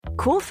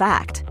Cool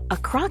fact, a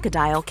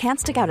crocodile can't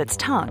stick out its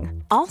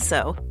tongue.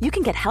 Also, you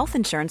can get health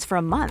insurance for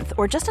a month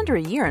or just under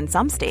a year in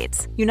some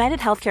states. United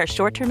Healthcare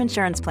short-term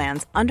insurance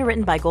plans,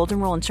 underwritten by Golden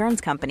Rule Insurance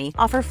Company,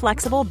 offer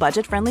flexible,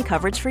 budget-friendly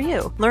coverage for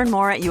you. Learn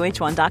more at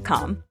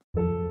uh1.com.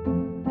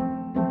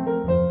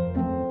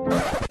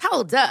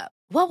 Hold up.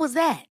 What was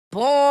that?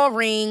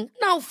 Boring.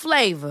 No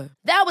flavor.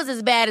 That was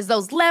as bad as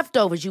those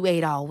leftovers you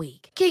ate all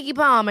week. Keke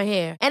Palmer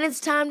here, and it's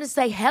time to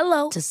say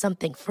hello to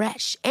something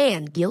fresh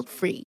and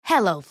guilt-free.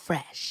 Hello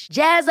Fresh.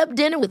 Jazz up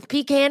dinner with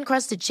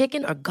pecan-crusted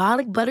chicken or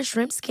garlic butter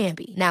shrimp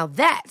scampi. Now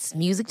that's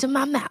music to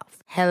my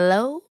mouth.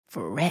 Hello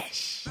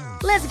Fresh.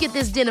 Let's get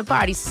this dinner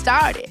party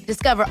started.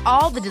 Discover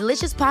all the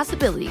delicious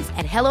possibilities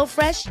at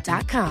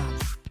hellofresh.com.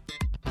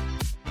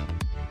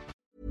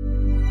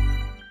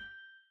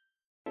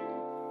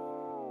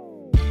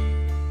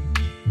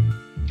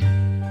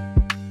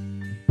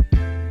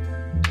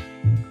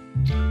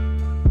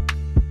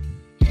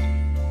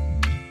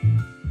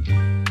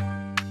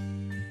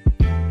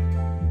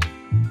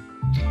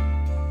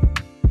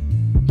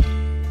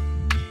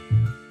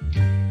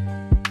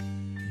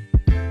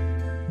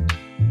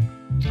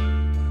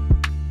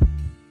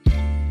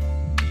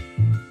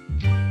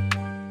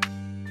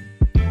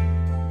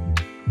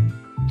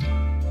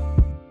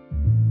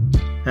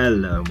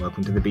 Hello and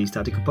welcome to the Bees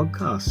Tactical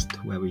Podcast,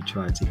 where we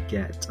try to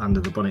get under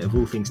the bonnet of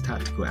all things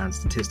tactical and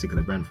statistical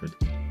at Brentford.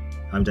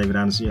 I'm David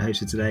Anderson, your host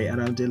for today, and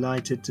I'm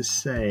delighted to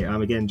say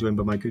I'm again joined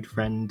by my good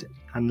friend,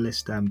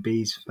 analyst and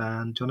Bees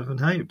fan, Jonathan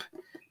Hope.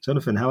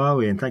 Jonathan, how are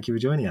we? And thank you for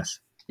joining us.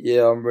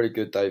 Yeah, I'm really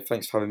good, Dave.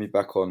 Thanks for having me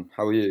back on.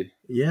 How are you?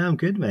 Yeah, I'm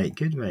good, mate.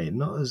 Good, mate.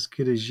 Not as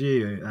good as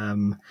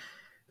you.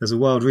 There's a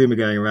wild rumour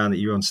going around that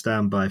you're on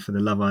standby for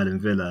the Love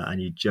Island Villa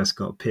and you just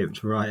got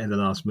pipped right in the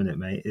last minute,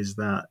 mate. Is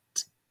that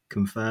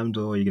confirmed,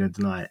 or are you going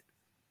to deny it?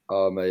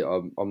 Oh, mate,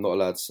 I'm not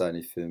allowed to say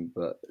anything,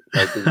 but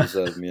they do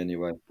deserve me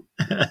anyway.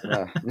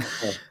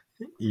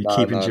 You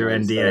keeping to your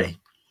NDA?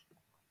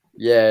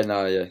 Yeah.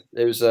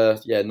 It was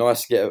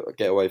nice to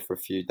get away for a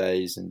few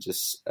days and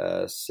just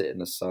sit in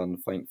the sun,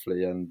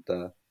 thankfully, and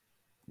it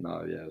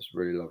was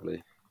really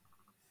lovely.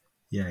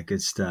 Yeah,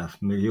 good stuff.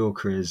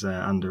 Mallorca is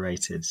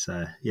underrated,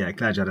 so yeah,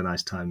 glad you had a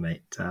nice time,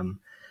 mate.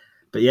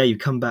 But yeah, you've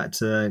come back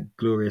to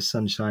glorious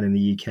sunshine in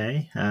the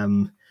UK.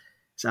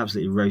 It's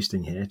absolutely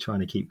roasting here, trying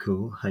to keep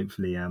cool.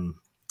 Hopefully,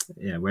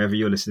 wherever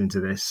you're listening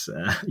to this,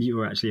 you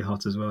are actually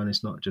hot as well, and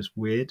it's not just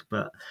weird.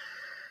 But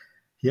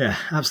yeah,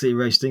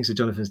 absolutely roasting. So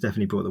Jonathan's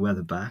definitely brought the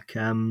weather back.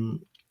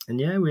 And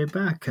yeah, we're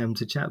back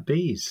to chat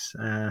bees.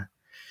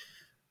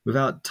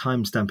 Without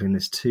time stamping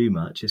this too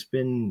much, it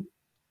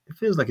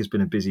feels like it's been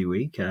a busy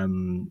week.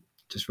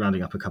 Just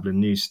rounding up a couple of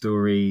news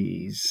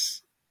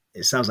stories.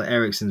 It sounds like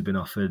Eriksen's been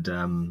offered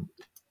a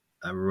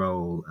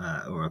role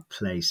or a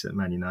place at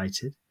Man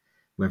United.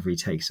 Whether he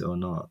takes it or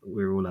not,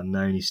 we're all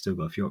unknown. He's still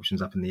got a few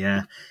options up in the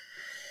air.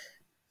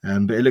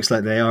 But it looks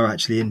like they are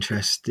actually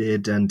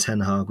interested, and Ten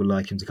Hag would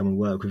like him to come and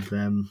work with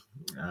them.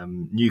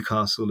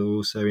 Newcastle are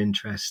also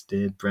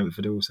interested.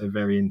 Brentford are also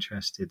very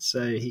interested.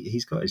 So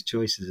he's got his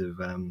choices of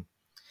a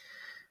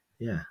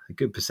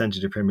good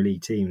percentage of Premier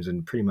League teams,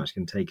 and pretty much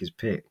can take his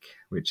pick,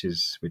 which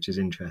is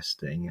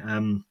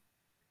interesting.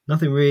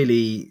 Nothing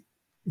really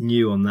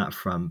new on that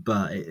front,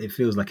 but it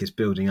feels like it's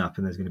building up,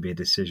 and there's going to be a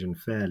decision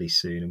fairly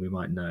soon, and we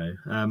might know.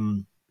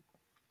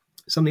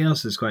 Something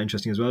else that's quite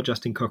interesting as well,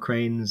 Justin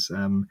Cochrane's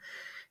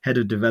head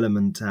of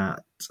development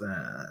at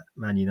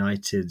Man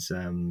United's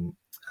one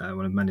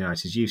of Man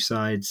United's youth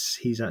sides.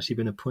 He's actually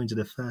been appointed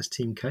a first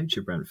team coach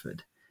at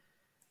Brentford,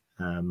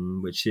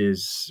 which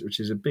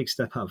is a big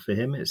step up for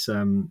him. It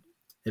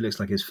looks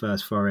like his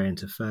first foray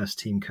into first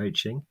team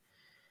coaching.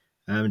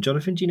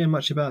 Jonathan, do you know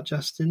much about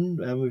Justin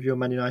with your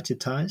Man United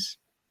ties?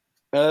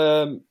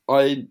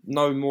 I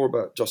know more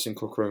about Justin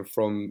Cochrane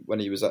from when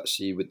he was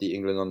actually with the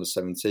England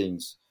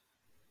under-17s.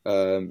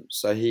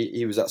 So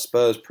he was at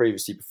Spurs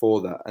previously before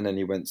that, and then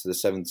he went to the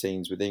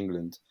 17s with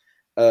England.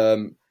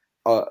 I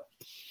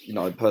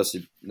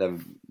personally never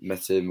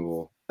met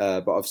him,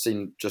 but I've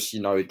seen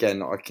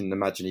again, I can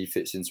imagine he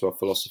fits into a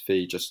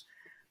philosophy just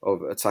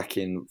of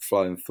attacking,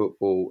 flowing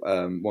football.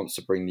 Wants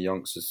to bring the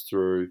youngsters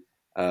through,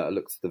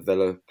 look to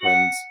develop,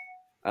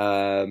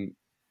 and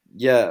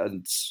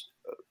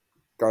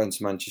going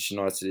to Manchester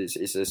United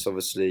is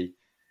obviously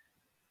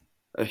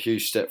a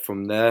huge step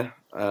from there,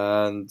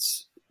 and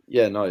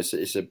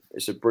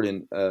it's a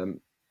brilliant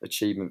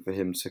achievement for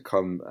him to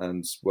come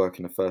and work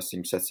in a first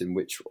team setting,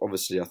 which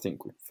obviously I think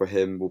for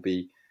him will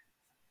be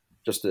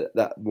just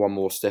that one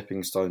more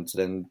stepping stone to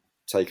then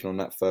taking on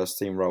that first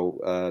team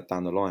role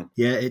down the line.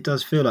 Yeah, it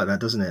does feel like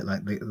that, doesn't it?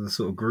 Like the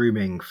sort of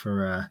grooming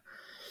for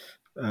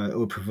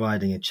or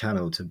providing a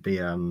channel to be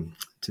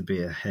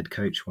a head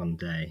coach one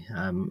day.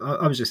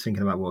 I was just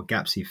thinking about what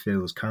gaps he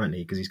fills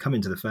currently, because he's come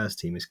into the first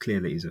team. It's clear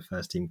that he's a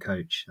first team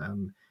coach,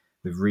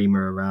 with Rima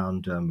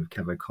around, with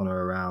Kev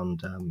O'Connor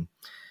around,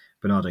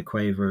 Bernardo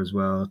Cueva as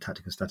well,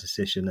 tactical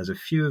statistician. There's a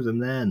few of them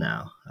there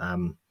now,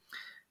 and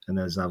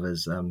there's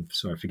others.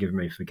 Sorry, forgive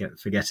me for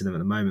forgetting them at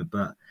the moment,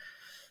 but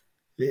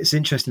it's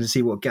interesting to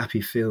see what gap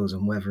he fills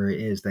and whether it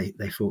is they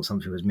thought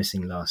something was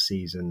missing last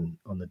season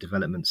on the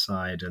development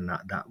side and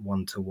that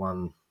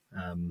one-to-one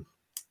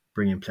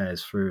bringing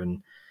players through.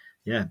 And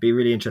yeah, it'd be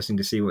really interesting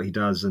to see what he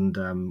does and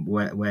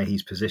where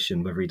he's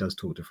positioned, whether he does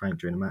talk to Frank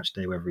during a match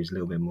day, whether he's a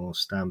little bit more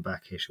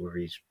stand-backish or whether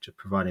he's just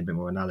providing a bit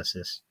more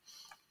analysis.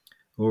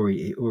 Or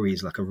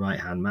he's like a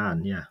right-hand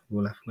man. Yeah,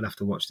 we'll have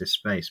to watch this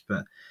space.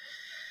 But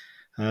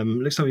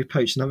looks like we've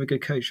poached another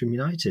good coach from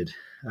United.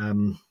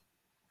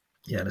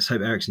 Yeah, let's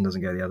hope Ericsson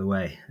doesn't go the other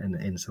way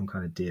in some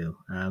kind of deal.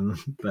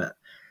 But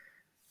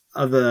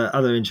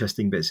other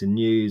interesting bits in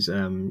news.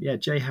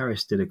 Jay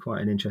Harris did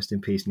quite an interesting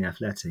piece in The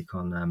Athletic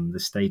on the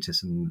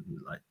status and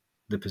like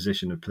the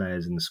position of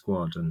players in the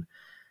squad and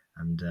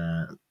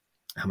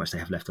how much they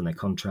have left on their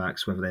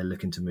contracts, whether they're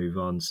looking to move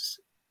on. It's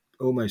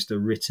almost a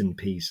written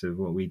piece of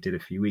what we did a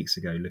few weeks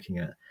ago, looking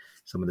at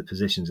some of the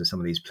positions of some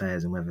of these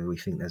players and whether we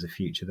think there's a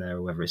future there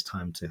or whether it's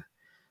time to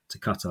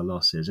cut our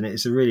losses. And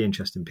it's a really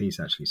interesting piece,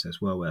 actually, so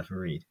it's well worth a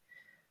read.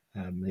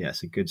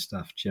 It's a good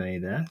stuff, Jay,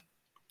 there.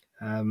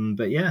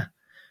 But yeah,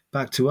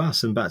 back to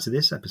us and back to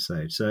this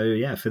episode. So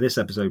yeah, for this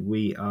episode,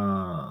 we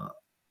are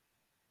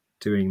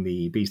doing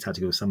the Bees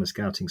Tactical Summer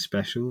Scouting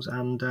Specials,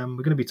 and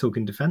we're going to be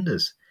talking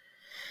defenders.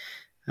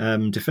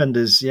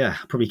 Defenders, yeah,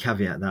 probably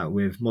caveat that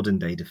with modern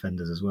day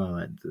defenders as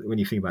well. When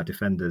you think about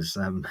defenders,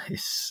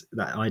 it's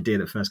that idea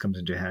that first comes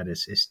into your head.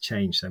 It's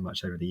changed so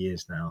much over the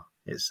years now.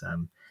 It's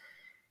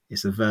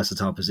a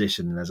versatile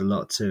position and there's a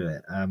lot to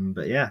it.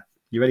 But yeah,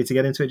 you ready to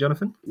get into it,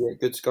 Jonathan? Yeah,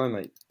 good to go,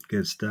 mate.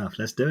 Good stuff.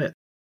 Let's do it.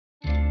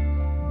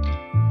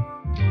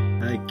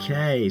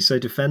 Okay, so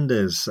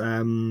defenders.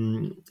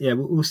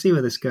 We'll see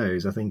where this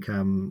goes. I think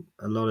a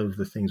lot of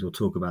the things we'll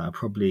talk about are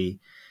probably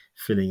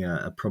filling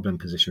a problem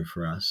position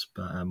for us,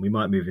 but we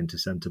might move into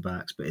centre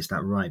backs, but it's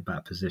that right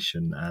back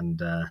position.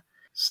 And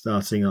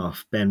starting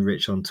off, Ben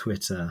Rich on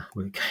Twitter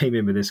came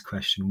in with this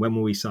question: when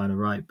will we sign a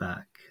right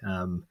back?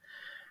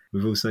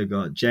 We've also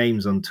got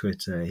James on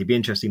Twitter. He'd be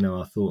interesting to know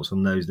our thoughts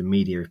on those the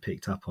media have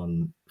picked up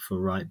on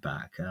for right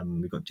back.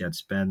 We've got Jed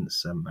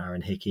Spence,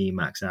 Aaron Hickey,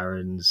 Max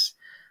Aarons,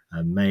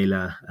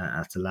 Mailer at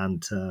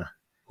Atalanta,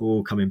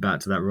 all coming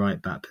back to that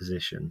right back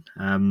position.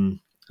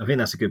 I think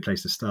that's a good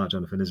place to start,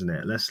 Jonathan, isn't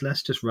it?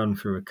 Let's just run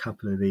through a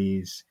couple of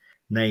these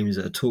names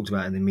that are talked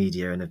about in the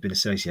media and have been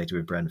associated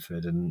with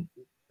Brentford, and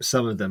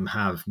some of them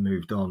have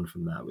moved on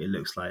from that. It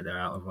looks like they're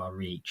out of our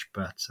reach,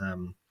 but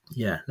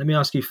let me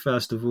ask you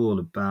first of all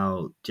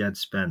about Jed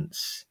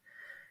Spence.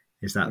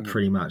 Is that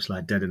pretty much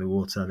like dead in the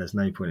water? There's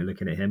no point in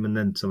looking at him, and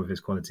then some of his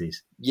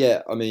qualities.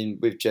 Yeah, I mean,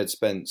 with Jed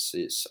Spence,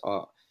 it's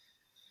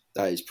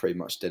that is pretty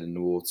much dead in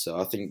the water.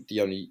 I think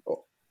the only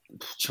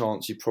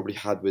chance you probably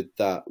had with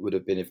that would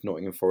have been if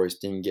Nottingham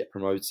Forest didn't get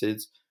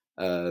promoted.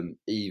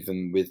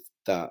 Even with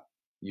that,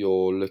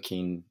 you're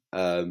looking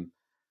that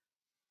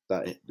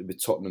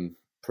with Tottenham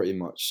pretty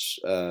much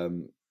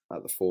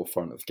at the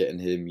forefront of getting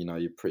him,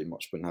 you pretty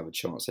much wouldn't have a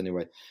chance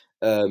anyway.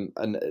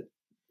 And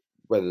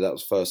whether that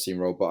was first team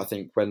role, but I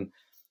think when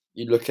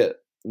you look at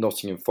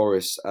Nottingham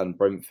Forest and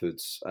Brentford,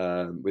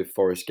 with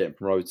Forest getting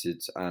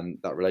promoted and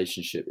that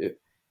relationship,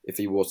 if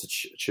he was to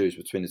choose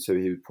between the two,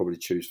 he would probably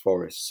choose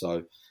Forest.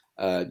 So,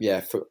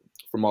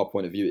 from our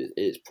point of view,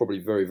 it's probably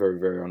very, very,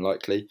 very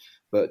unlikely.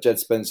 But Jed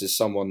Spence is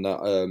someone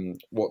that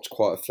watched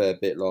quite a fair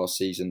bit last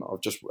season.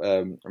 I've just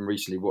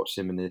recently watched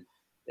him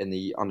in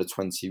the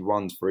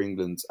under-21s for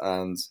England,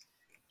 and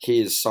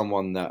he is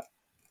someone that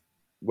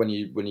when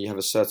you have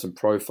a certain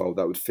profile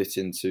that would fit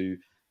into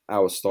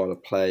our style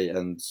of play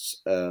and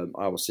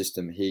our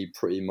system, he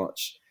pretty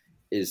much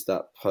is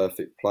that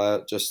perfect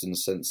player, just in the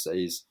sense that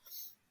he's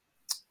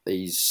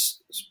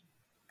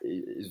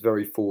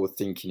very forward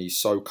thinking. He's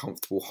so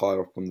comfortable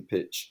higher up on the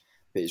pitch.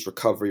 But his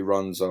recovery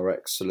runs are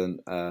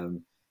excellent. I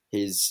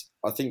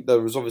think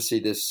there was obviously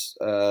this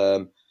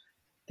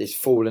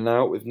falling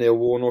out with Neil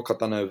Warnock. I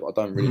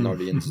don't really know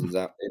the ins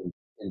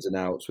and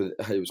outs.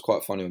 It was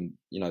quite funny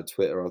on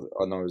Twitter.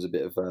 I know it was a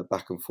bit of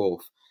back and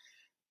forth,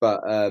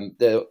 but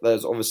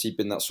there's obviously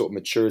been that sort of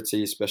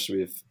maturity,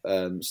 especially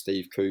with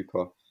Steve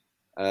Cooper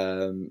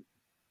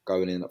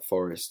going in at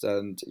Forest,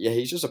 and yeah,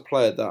 he's just a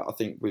player that I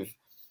think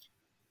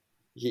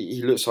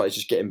he looks like he's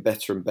just getting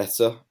better and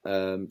better.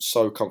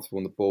 So comfortable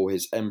on the ball.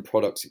 His end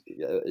product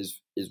is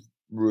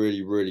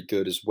really, really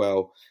good as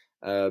well.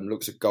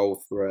 Looks a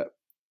goal threat,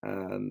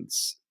 and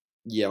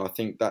yeah, I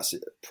think that's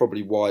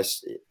probably why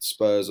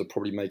Spurs are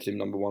probably making him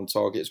number one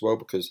target as well,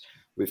 because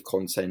with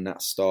Conte in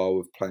that style,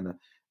 with playing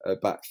a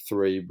back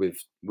three with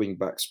wing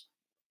backs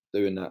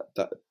doing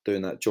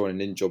that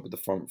joining in job with the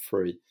front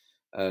three.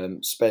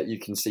 You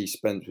can see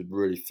Spence would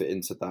really fit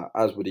into that,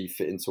 as would he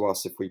fit into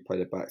us if we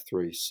played a back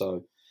three.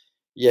 So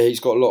yeah, he's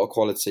got a lot of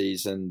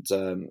qualities, and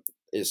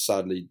it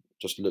sadly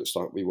just looks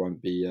like we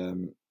won't be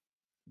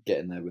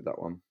getting there with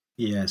that one.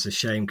 Yeah, it's a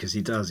shame because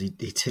he does. He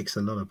ticks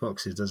a lot of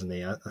boxes, doesn't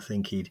he? I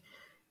think he'd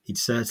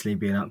certainly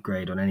be an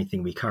upgrade on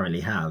anything we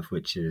currently have,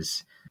 which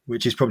is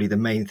probably the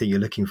main thing you're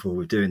looking for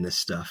with doing this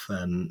stuff,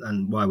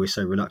 and why we're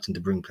so reluctant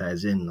to bring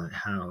players in. Like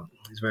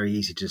it's very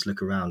easy to just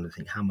look around and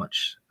think how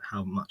much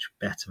how much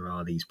better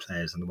are these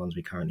players than the ones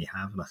we currently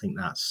have, and I think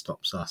that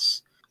stops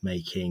us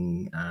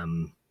making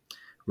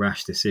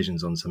rash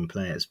decisions on some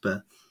players.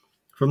 But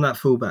from that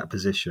fullback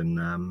position,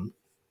 I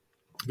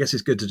guess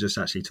it's good to just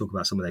actually talk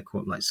about some of their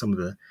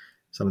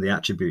some of the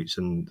attributes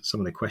and some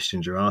of the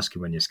questions you're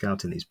asking when you're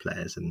scouting these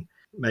players, and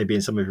maybe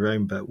in some of your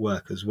own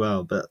work as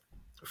well. But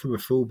from a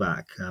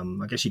fullback,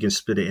 I guess you can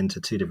split it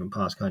into two different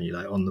parts, can't you?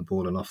 Like on the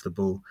ball and off the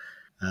ball,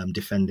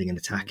 defending and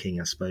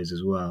attacking, I suppose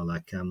as well.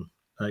 Like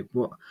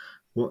what.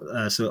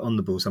 So on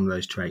the ball, some of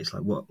those traits,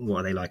 like what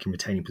are they like in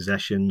retaining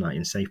possession, like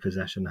in safe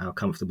possession? How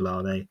comfortable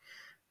are they?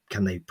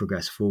 Can they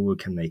progress forward?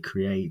 Can they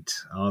create?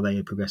 Are they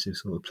a progressive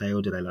sort of player,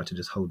 or do they like to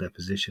just hold their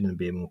position and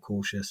be more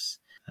cautious?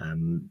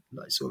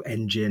 Like sort of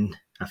engine,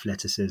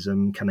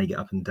 athleticism. Can they get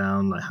up and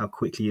down? Like how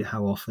quickly,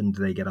 how often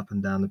do they get up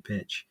and down the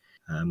pitch?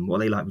 What are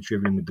they like with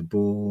dribbling with the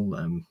ball?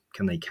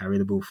 Can they carry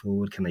the ball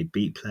forward? Can they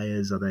beat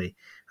players? Are they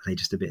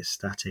just a bit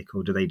static,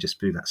 or do they just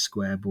do that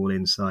square ball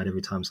inside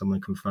every time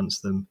someone confronts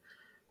them?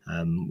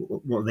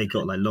 What have they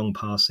got, like long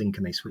passing?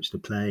 Can they switch the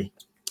play?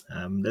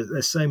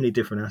 There's so many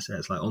different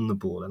assets like on the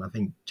ball, and I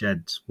think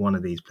Jed's one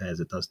of these players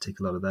that does tick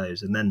a lot of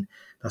those. And then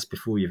that's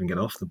before you even get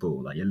off the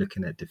ball. Like you're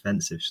looking at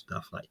defensive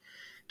stuff, like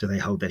do they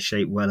hold their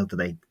shape well, or do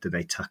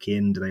they tuck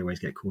in? Do they always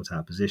get caught out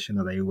of position?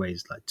 Are they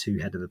always like two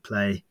head of the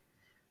play?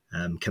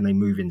 Can they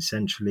move in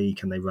centrally?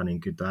 Can they run in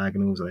good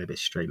diagonals? Are they a bit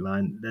straight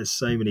line? There's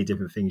so many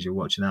different things you're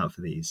watching out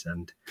for these,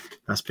 and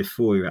that's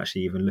before you're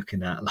actually even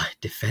looking at like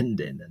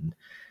defending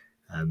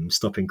and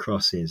stopping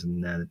crosses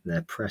and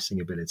their pressing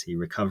ability,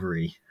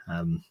 recovery,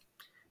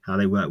 how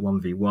they work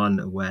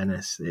 1v1,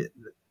 awareness.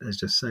 There's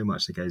just so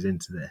much that goes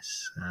into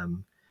this.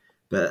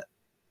 But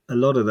a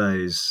lot of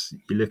those,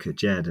 you look at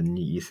Jed and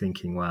you're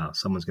thinking, wow,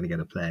 someone's going to get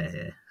a player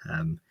here.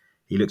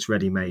 He looks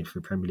ready-made for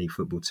Premier League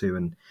football too,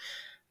 and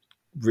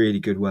really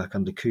good work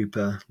under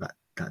Cooper,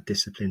 that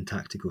disciplined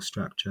tactical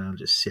structure,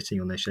 just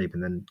sitting on their shape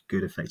and then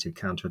good effective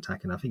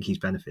counter-attacking. I think he's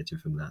benefited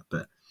from that.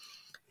 But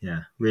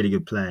yeah, really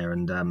good player.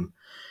 And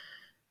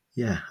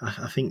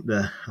I think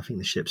the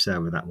ship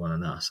sailed with that one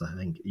on us. I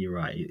think you're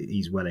right.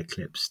 He's well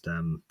eclipsed.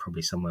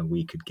 Probably someone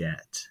we could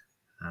get,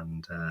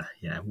 and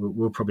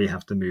we'll probably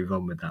have to move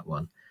on with that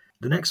one.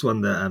 The next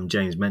one that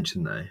James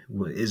mentioned though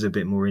is a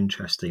bit more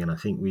interesting, and I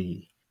think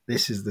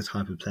this is the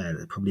type of player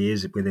that probably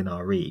is within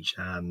our reach,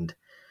 and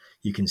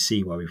you can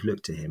see why we've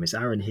looked at him. It's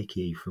Aaron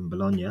Hickey from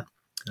Bologna.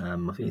 I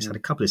think he's had a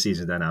couple of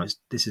seasons there now.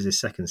 This is his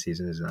second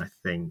season, isn't it?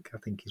 I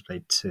think he's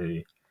played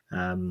two.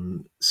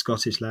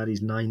 Scottish lad.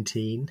 He's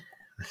 19.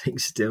 I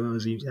think still,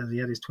 has he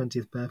had his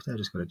 20th birthday? I've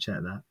just got to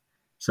check that.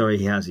 Sorry,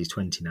 he has. He's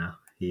 20 now.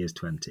 He is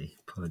 20.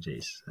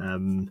 Apologies.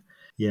 Aaron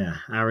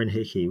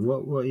Hickey.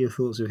 What are your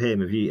thoughts of him?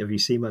 Have you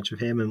seen much of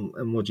him,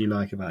 and what do you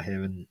like about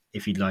him? And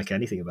if you'd like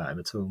anything about him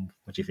at all,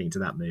 what do you think to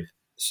that move?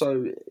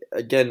 So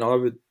again, I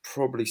would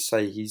probably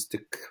say he's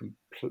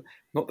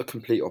not the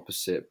complete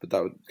opposite, but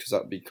because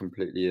that would be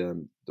completely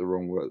the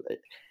wrong word.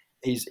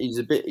 He's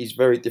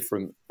very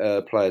different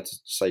player to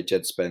say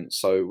Jed Spence.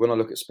 So when I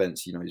look at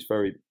Spence,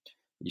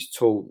 he's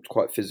tall,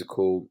 quite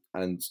physical,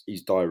 and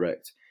he's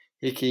direct.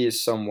 Hickey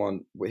is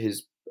someone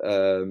he's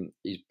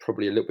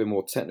probably a little bit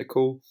more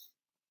technical.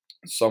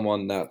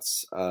 Someone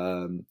that's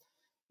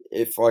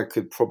if I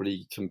could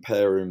probably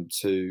compare him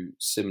to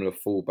similar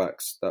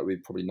fullbacks that we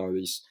probably know,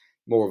 he's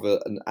more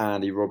of an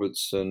Andy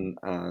Robertson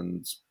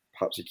and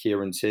perhaps a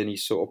Kieran Tierney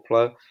sort of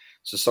player.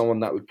 So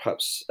someone that would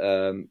perhaps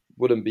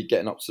wouldn't be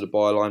getting up to the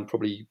byline,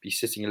 probably be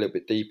sitting a little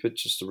bit deeper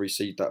just to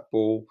receive that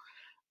ball,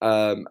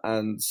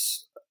 and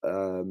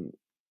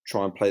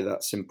try and play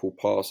that simple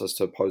pass as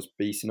opposed to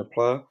beating a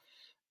player.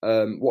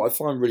 What I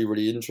find really,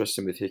 really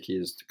interesting with Hickey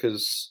is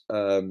because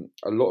a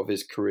lot of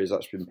his career has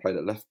actually been played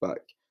at left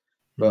back,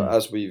 but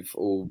as we've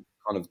all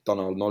kind of done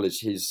our knowledge,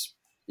 he's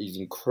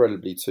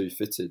incredibly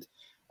two-footed,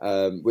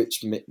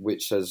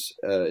 which has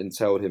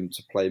entailed him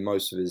to play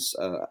most of his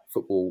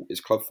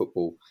club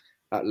football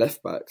at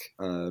left back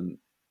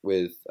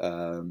with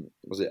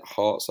was it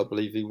Hearts, I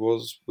believe he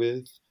was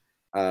with,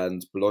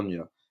 and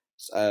Bologna.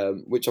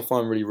 Which I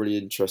find really, really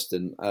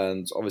interesting.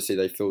 And obviously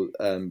they feel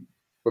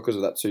because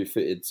of that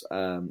two-footed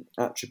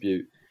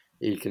attribute,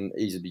 he can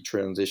easily be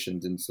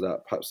transitioned into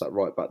that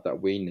right back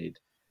that we need.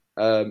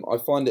 I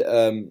find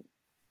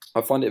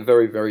it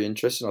very, very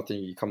interesting. I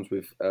think he comes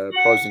with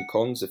pros and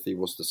cons if he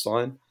was to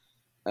sign.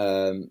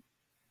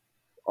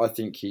 I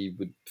think he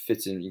would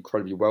fit in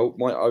incredibly well.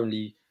 My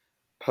only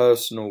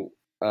personal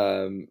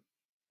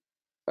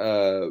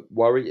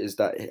worry is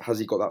that has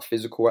he got that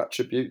physical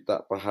attribute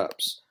that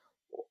perhaps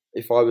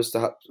if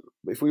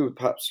we would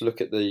perhaps look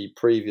at the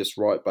previous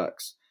right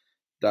backs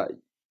that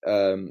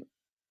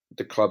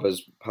the club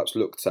has perhaps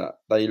looked at,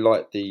 they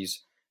like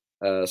these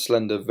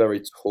slender,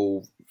 very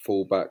tall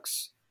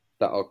fullbacks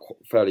that are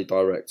fairly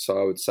direct. So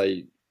I would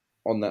say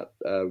on that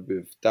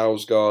with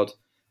Dalsgaard,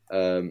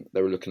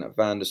 they were looking at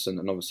Vanderson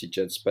and obviously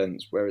Jed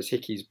Spence, whereas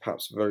Hickey's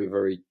perhaps very,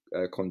 very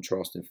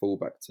contrasting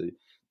fullback to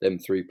them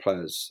three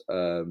players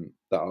that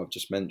I've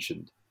just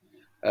mentioned.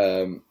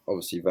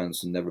 Obviously,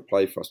 Vanderson never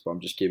played for us, but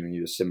I'm just giving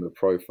you a similar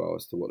profile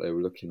as to what they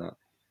were looking at.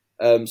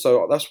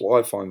 So that's what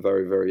I find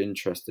very, very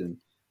interesting.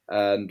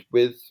 And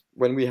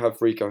when we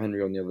have Rico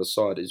Henry on the other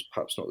side, is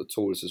perhaps not the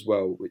tallest as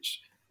well,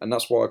 and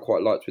that's why I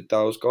quite liked with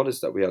Dale's God is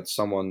that we had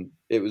someone.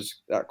 It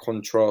was that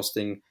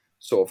contrasting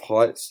sort of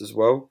heights as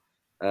well.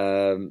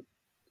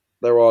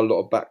 There are a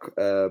lot of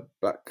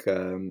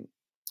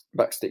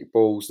backstick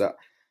balls that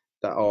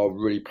are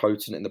really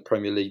potent in the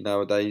Premier League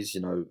nowadays.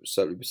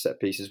 Certainly with set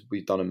pieces,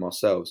 we've done them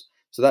ourselves.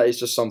 So that is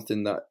just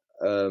something that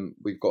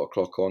we've got to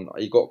clock on.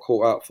 He got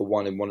caught out for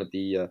one of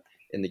the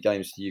in the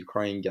games, the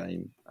Ukraine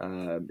game,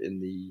 in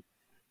the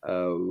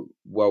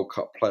World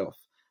Cup playoff.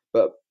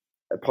 But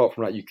apart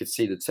from that, you could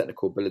see the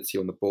technical ability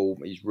on the ball.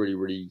 He's really,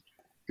 really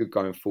good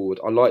going forward.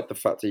 I like the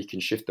fact that he can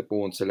shift the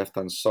ball onto the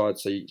left-hand side,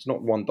 so he's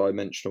not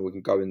one-dimensional. We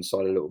can go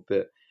inside a little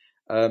bit.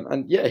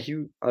 And yeah,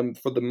 he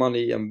for the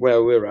money and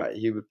where we're at,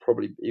 he would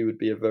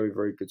be a very,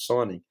 very good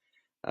signing,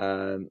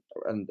 and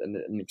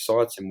an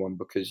exciting one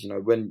because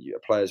when a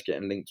player's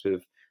getting linked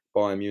with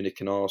Bayern Munich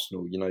and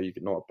Arsenal, you're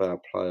not a bad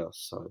player.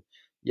 So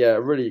yeah,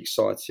 a really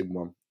exciting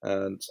one,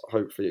 and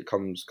hopefully it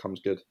comes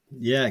good.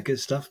 Yeah,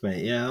 good stuff,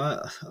 mate. Yeah,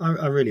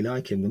 I really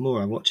like him. The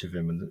more I watch of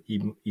him, and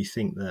you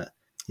think that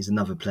he's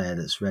another player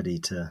that's ready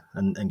to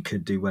and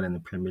could do well in the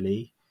Premier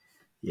League.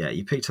 Yeah,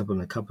 you picked up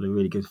on a couple of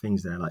really good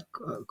things there, like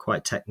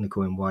quite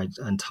technical in wide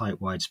and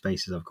tight wide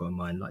spaces. I've got in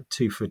mind, like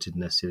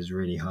two-footedness is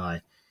really high.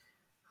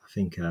 I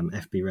think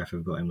FBref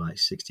have got him like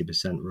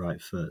 60%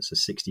 right foot, so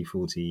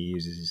 60-40 he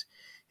uses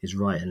his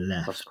right and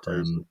left. That's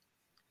crazy.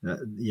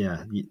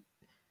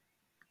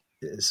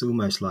 It's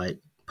almost like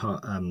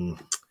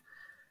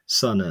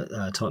Son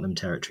at Tottenham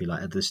territory,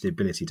 like the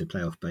ability to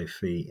play off both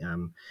feet.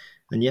 And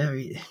yeah,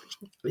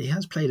 he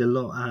has played a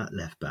lot at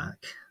left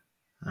back,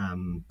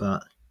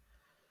 but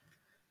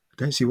I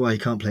don't see why he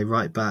can't play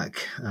right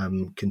back,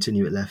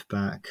 continue at left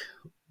back,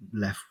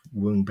 left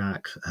wing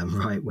back,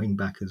 right wing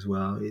back as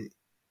well.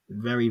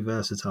 Very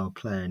versatile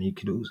player, and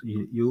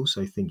you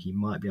also think he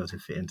might be able to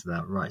fit into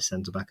that right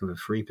centre back of a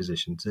free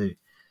position too.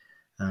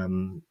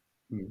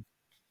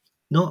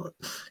 Not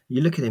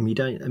you look at him, you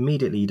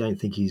don't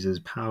think he's as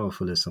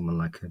powerful as someone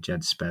like a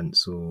Jed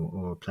Spence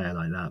or a player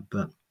like that,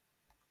 but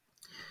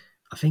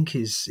I think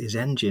his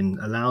engine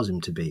allows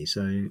him to be.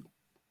 So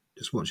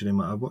just watching him,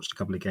 I watched a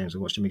couple of games. I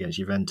watched him against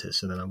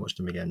Juventus, and then I watched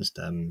him against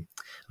I think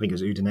it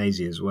was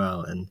Udinese as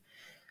well. And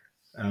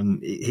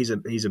he's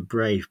a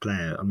brave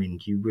player. I mean,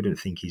 you wouldn't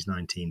think he's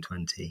 19,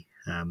 20.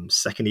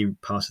 Second he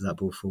passes that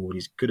ball forward,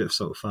 he's good at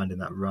sort of finding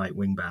that right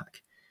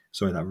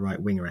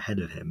winger ahead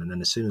of him. And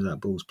then as soon as that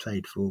ball's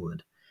played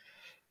forward,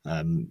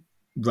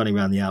 running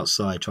around the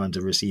outside, trying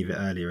to receive it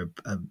earlier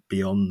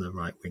beyond the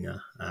right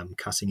winger,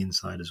 cutting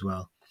inside as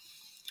well.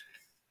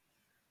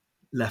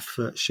 Left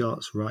foot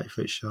shots, right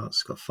foot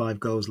shots. Got 5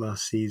 goals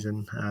last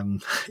season.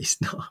 He's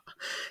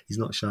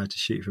not shy to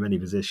shoot from any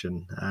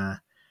position.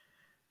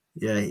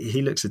 Yeah,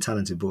 he looks a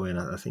talented boy, and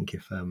I think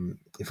if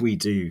we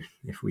do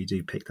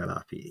pick that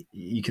up,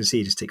 you can see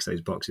he just ticks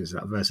those boxes.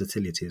 That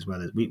versatility as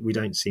well as we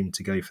don't seem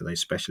to go for those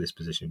specialist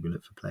positions. We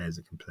look for players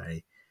that can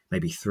play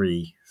maybe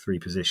three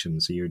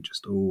positions. So you're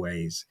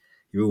always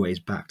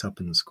backed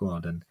up in the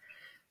squad, and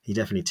he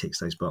definitely ticks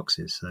those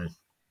boxes. So.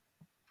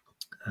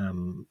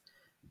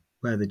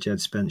 Where the Jed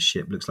Spence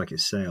ship looks like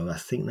it's sailed, I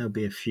think there'll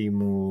be a few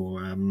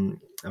more.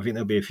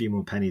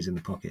 Pennies in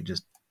the pocket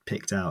just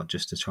picked out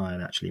just to try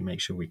and actually make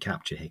sure we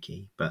capture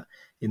Hickey. But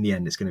in the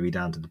end, it's going to be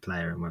down to the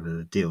player and whether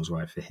the deal's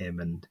right for him,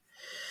 and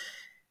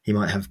he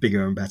might have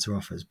bigger and better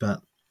offers.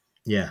 But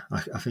yeah, I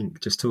think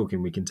just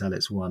talking, we can tell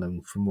it's one,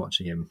 and from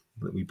watching him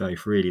that we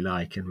both really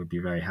like and would be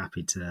very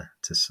happy to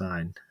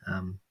sign.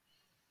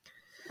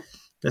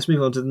 Let's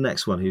move on to the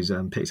next one, who's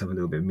picked up a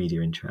little bit of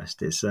media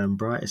interest. It's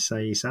Bright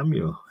Say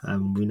Samuel.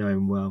 We know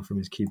him well from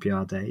his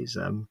QPR days.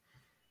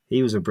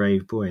 He was a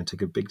brave boy and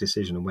took a big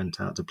decision and went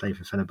out to play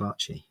for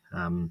Fenerbahce.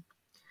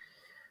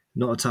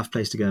 Not a tough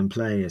place to go and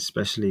play,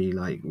 especially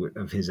like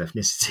of his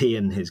ethnicity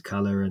and his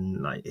colour,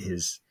 and like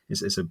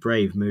it's a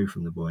brave move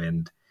from the boy,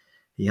 and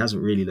he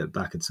hasn't really looked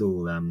back at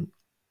all.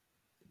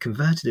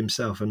 Converted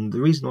himself, and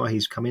the reason why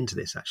he's come into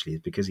this actually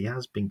is because he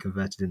has been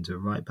converted into a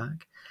right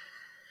back.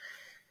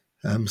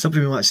 Something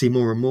we might see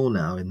more and more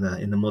now in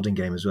the modern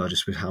game as well,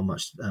 just with how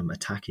much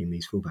attacking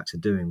these fullbacks are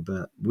doing.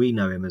 But we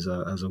know him as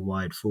a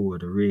wide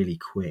forward, a really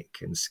quick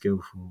and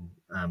skillful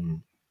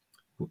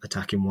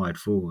attacking wide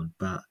forward.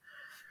 But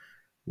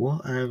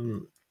what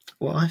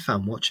I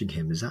found watching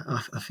him is that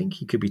I think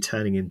he could be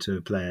turning into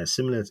a player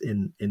similar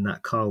in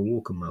that Kyle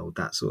Walker mould,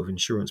 that sort of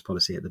insurance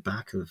policy at the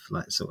back of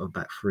like sort of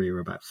back 3 or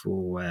a back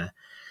 4, where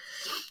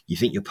you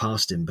think you're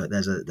past him, but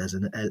there's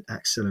an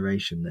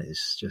acceleration that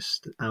is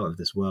just out of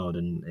this world,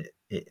 and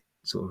it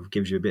sort of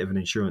gives you a bit of an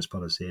insurance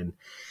policy, and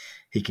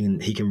he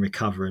can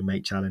recover and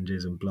make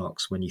challenges and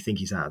blocks when you think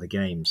he's out of the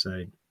game.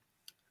 So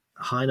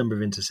a high number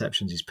of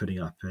interceptions he's putting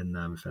up in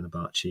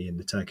Fenerbahce in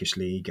the Turkish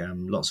league,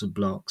 lots of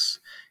blocks,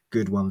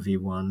 good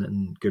 1v1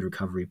 and good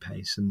recovery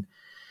pace, and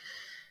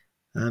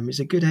he's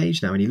a good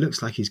age now, and he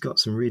looks like he's got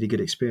some really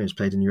good experience,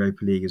 played in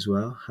Europa League as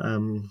well.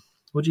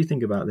 What do you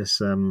think about this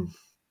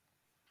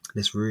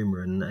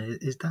rumour, and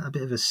is that a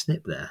bit of a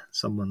snip there?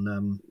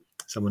 Someone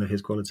someone of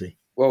his quality.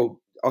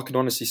 Well, I can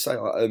honestly say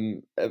I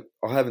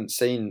haven't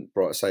seen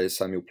Bright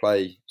Samuel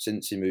play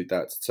since he moved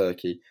out to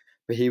Turkey,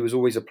 but he was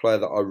always a player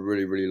that I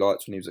really, really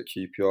liked when he was at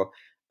QPR.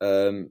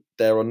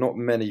 There are not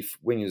many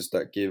wingers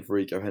that give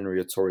Rico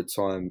Henry a torrid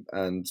time,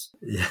 and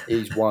Yeah.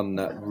 he's one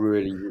that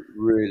really,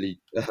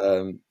 really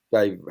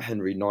gave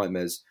Henry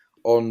nightmares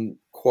on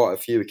quite a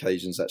few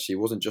occasions. Actually,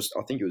 it wasn't just,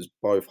 I think it was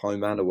both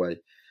home and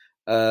away,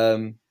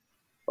 um,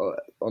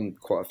 on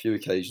quite a few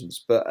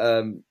occasions. But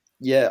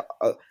yeah.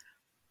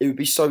 It would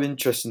be so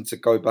interesting to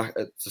go back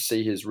to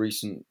see his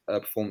recent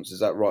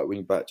performances at right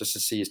wing back, just to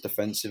see his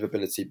defensive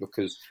ability,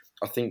 because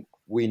I think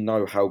we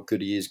know how good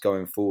he is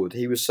going forward.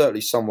 He was certainly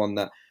someone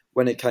that,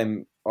 when it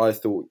came, I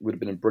thought would have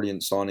been a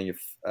brilliant signing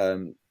if,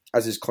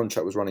 as his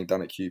contract was running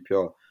down at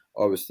QPR,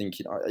 I was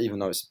thinking, even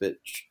though it's a bit,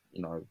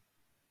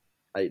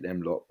 hate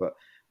them lot, but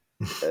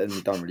and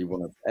you don't really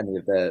want any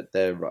of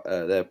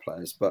their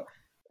players, but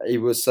he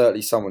was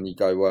certainly someone you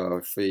go, well,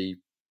 if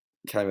he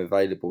became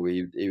available,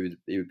 he would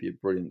be a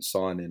brilliant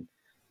signing.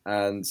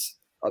 And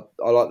I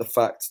like the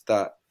fact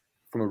that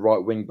from a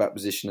right wing back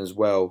position as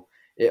well,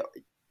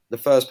 the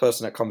first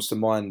person that comes to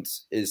mind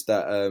is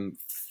that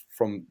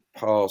from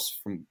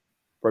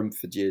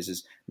Brentford years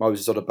is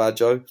Moses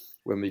Odubajo,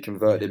 when we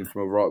converted him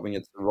from a right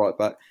winger to a right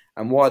back.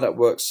 And why that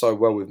works so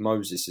well with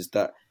Moses is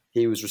that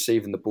he was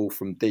receiving the ball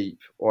from deep,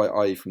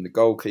 i.e. from the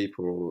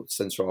goalkeeper or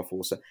centre half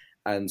also,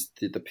 and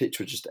the pitch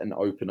would just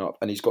open up,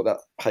 and he's got that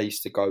pace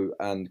to go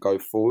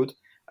forward,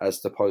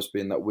 as opposed to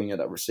being that winger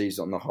that receives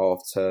it on the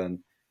half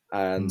turn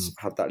and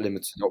have that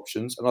limited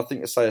options. And I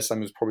think Isaiah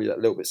Samuel's probably a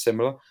little bit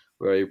similar,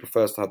 where he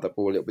prefers to have that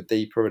ball a little bit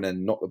deeper and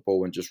then knock the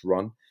ball and just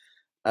run.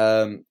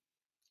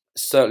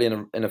 Certainly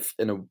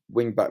in a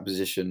wing back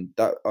position,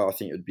 that I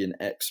think it would be an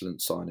excellent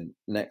signing.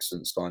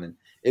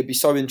 It'd be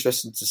so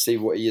interesting to see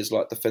what he is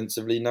like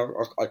defensively. Now,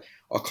 I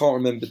can't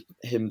remember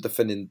him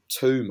defending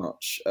too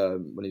much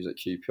when he was at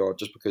QPR,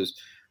 just because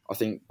I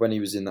think when he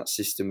was in that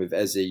system with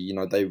Eze,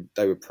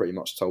 they were pretty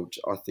much told,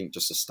 I think,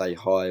 just to stay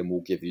high and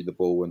we'll give you the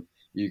ball and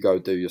you go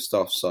do your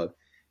stuff. So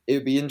it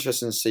would be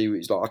interesting to see what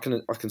he's like.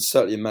 I can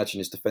certainly imagine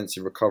his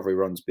defensive recovery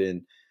runs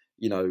being,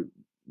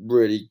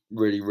 really,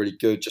 really, really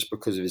good, just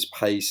because of his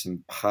pace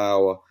and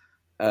power.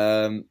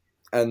 And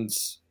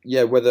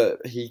yeah, whether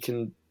he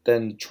can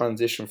then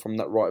transition from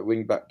that right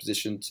wing back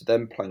position to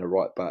then playing a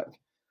right back,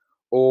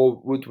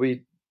 or would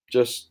we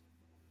just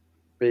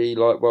be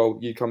like, well,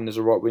 you come in as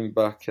a right wing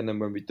back, and then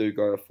when we do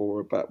go a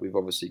forward back, we've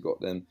obviously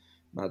got then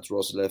Mads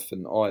Roslev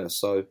and Aya.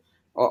 So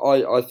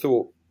I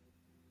thought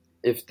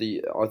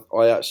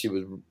I actually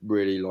was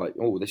really like,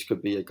 oh, this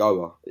could be a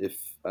goer if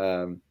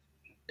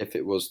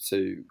it was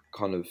to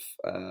kind of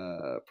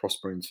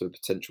prosper into a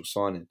potential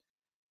signing.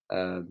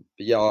 But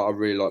yeah, I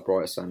really like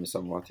Bright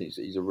Samuel. I think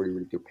he's a really,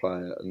 really good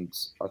player, and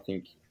I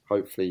think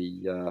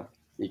hopefully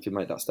he can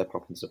make that step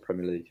up into the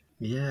Premier League.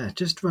 Yeah,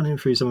 just running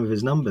through some of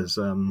his numbers,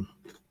 and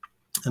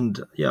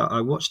yeah,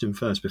 I watched him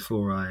first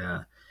before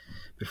I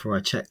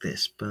checked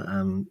this, but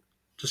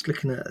just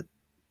looking at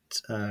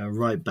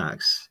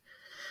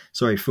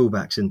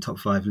fullbacks in top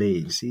 5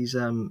 leagues, he's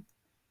in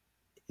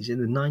the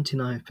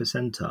 99th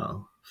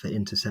percentile for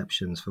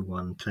interceptions for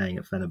one playing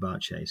at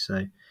Fenerbahce.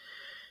 So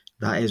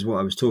that is what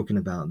I was talking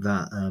about,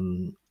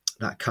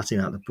 that cutting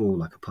out the ball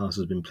like a pass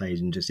has been played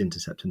and just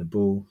intercepting the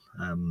ball.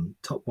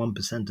 Top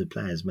 1% of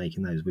players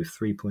making those with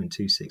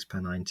 3.26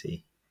 per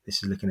 90.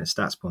 This is looking at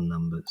StatsBomb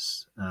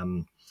numbers.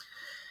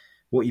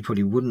 What you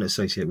probably wouldn't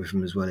associate with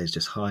him as well is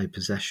just high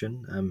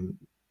possession.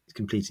 He's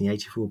completing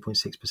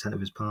 84.6% of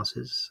his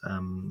passes.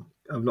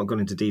 I've not gone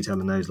into detail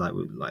on those,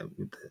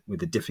 with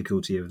the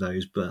difficulty of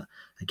those, but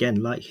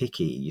again, like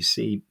Hickey, you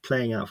see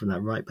playing out from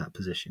that right back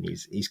position,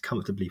 he's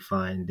comfortably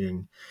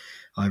finding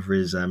either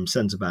his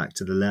centre back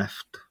to the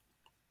left,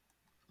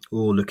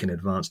 or looking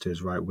advanced to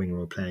his right winger,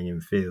 or playing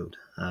in field.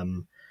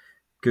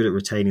 Good at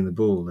retaining the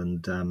ball,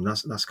 and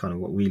that's kind of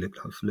what we look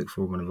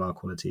for, one of our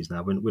qualities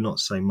now. We're not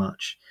so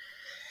much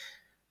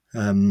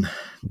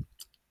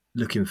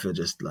looking for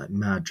just like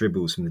mad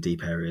dribbles from the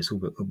deep areas,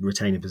 but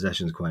retaining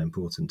possession is quite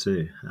important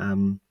too.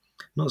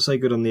 Not so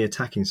good on the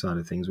attacking side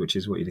of things, which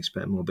is what you'd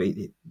expect more, but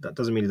that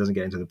doesn't mean he doesn't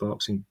get into the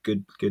box, and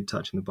good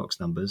touch in the box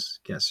numbers,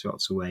 gets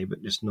shots away,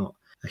 but just not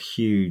a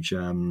huge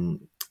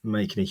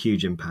making a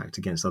huge impact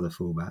against other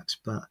fullbacks.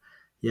 But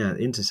yeah,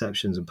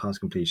 interceptions and pass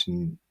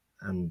completion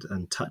and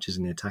touches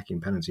in the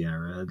attacking penalty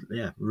area,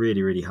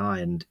 really, really high.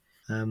 And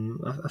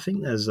I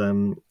think there's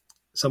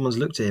someone's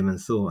looked at him and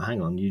thought,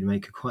 hang on, you'd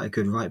make quite a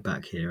good right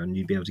back here, and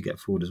you'd be able to get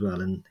forward as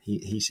well. And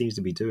he seems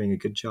to be doing a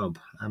good job.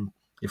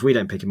 If we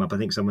don't pick him up, I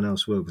think someone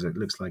else will, because it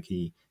looks like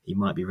he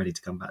might be ready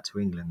to come back to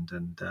England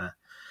and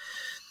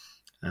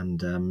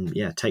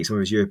take some of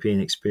his European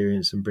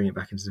experience and bring it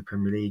back into the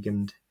Premier League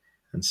and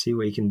see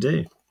what he can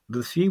do.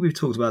 The few we've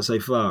talked about so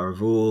far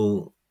have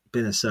all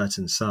been a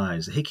certain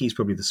size. Hickey's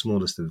probably the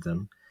smallest of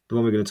them. The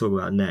one we're going to talk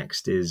about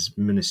next is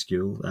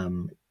minuscule,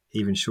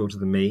 even shorter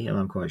than me, and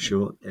I'm quite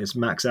short. It's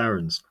Max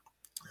Aarons,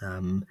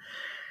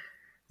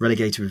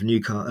 relegated with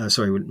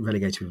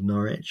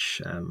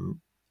Norwich.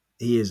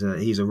 he's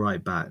a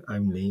right back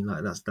only.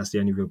 Like that's the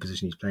only real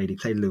position he's played. He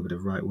played a little bit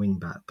of right wing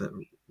back, but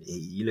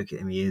you look at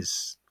him, he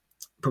is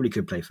probably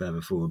could play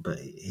further forward, but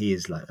he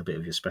is like a bit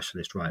of your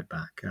specialist right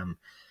back.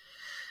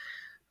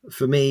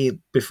 For me,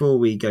 before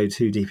we go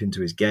too deep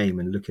into his game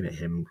and looking at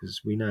him, because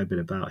we know a bit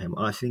about him,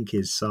 I think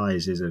his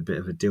size is a bit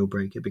of a deal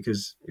breaker,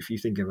 because if you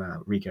think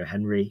about Rico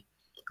Henry,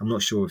 I'm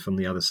not sure if on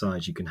the other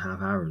side you can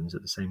have Aarons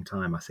at the same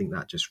time. I think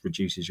that just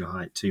reduces your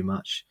height too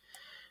much.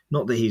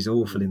 Not that he's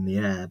awful in the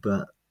air,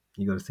 but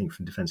you got to think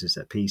from defensive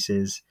set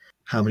pieces.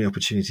 How many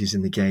opportunities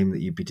in the game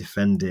that you'd be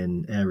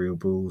defending aerial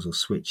balls or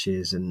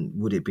switches, and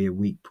would it be a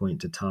weak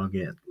point to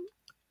target?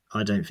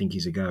 I don't think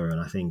he's a goer,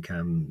 and I think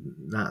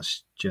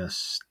that's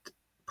just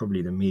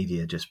probably the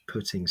media just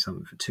putting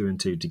something for 2 and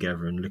 2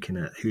 together and looking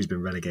at who's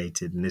been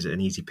relegated and is it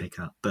an easy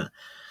pickup. But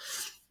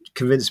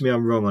convince me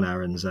I'm wrong on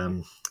Aarons.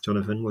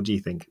 Jonathan, what do you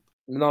think?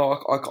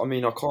 No, I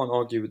mean, I can't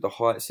argue with the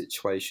height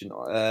situation.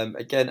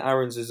 Again,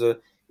 Aarons he's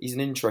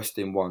an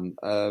interesting one.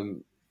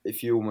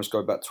 If you almost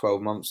go back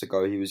 12 months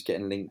ago, he was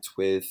getting linked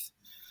with,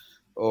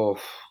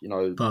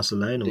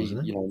 Barcelona,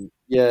 wasn't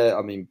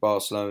it?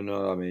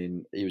 Barcelona. I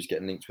mean, he was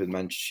getting linked with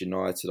Manchester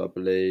United, I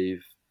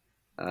believe.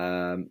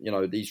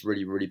 These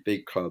really, really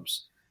big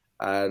clubs,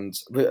 and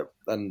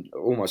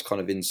almost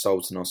kind of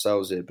insulting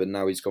ourselves here. But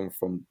now he's gone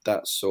from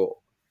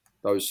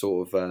those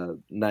sort of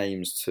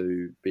names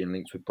to being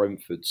linked with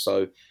Brentford.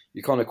 So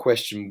you kind of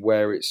question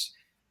where is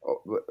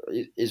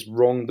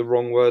wrong the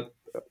wrong word.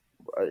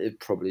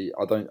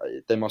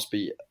 There must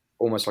be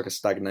almost like a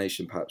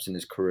stagnation perhaps in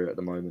his career at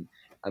the moment,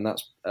 and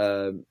that's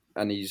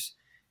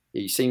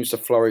he seems to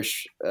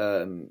flourish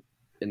in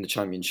the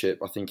Championship.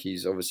 I think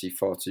he's obviously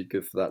far too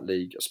good for that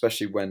league,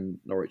 especially when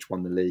Norwich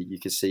won the league. You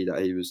could see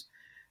that he was,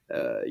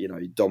 he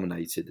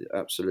dominated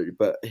absolutely,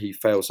 but he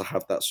fails to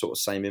have that sort of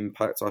same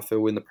impact, I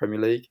feel, in the Premier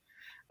League.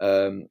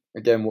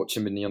 Again,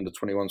 watching him in the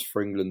under-21s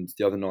for England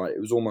the other night, it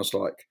was almost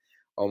like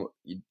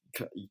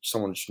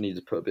someone just needed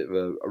to put a bit of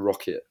a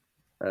rocket.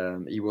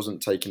 He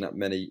wasn't taking that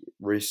many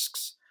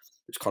risks,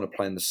 which kind of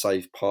playing the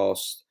safe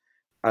pass,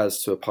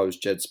 as to oppose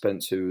Jed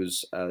Spence, who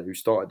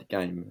started the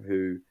game,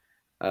 who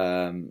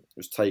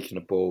was taking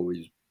the ball,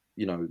 he's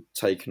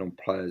taking on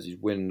players, he's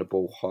winning the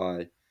ball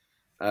high.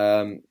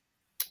 The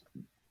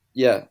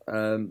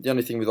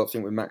only thing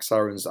with Max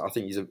Aarons, I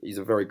think he's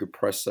a very good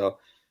presser.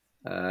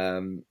 I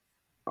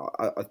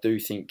do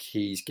think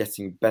he's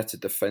getting better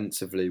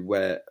defensively,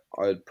 where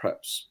I'd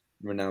perhaps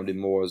renowned him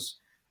more as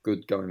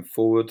good going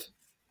forward.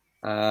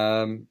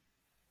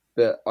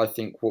 But I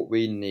think what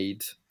we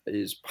need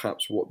is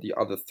perhaps what the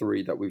other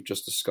three that we've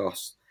just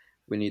discussed.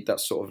 We need that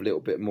sort of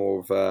little bit more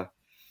of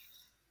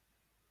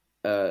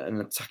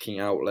an attacking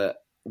outlet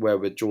where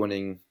we're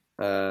joining.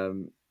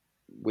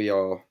 We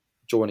are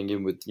joining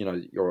in with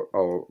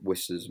our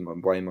Wissers and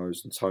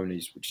Wamos and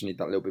Tonys. We just need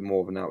that little bit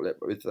more of an outlet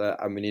with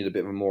that, and we need a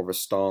bit more of a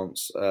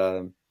stance.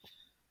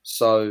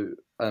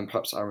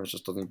 Perhaps Aarons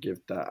just doesn't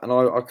give that, and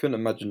I couldn't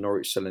imagine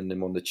Norwich selling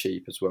him on the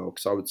cheap as well,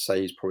 because I would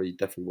say he's probably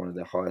definitely one of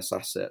their highest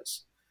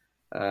assets.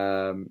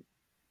 I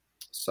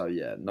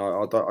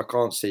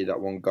can't see that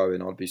one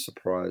going. I'd be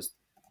surprised.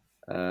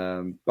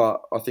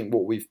 But I think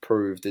what we've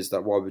proved is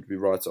that why would we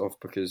write it off?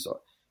 Because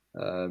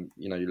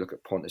you look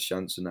at Pontus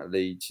Jansson at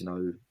Leeds.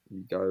 You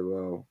go,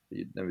 well,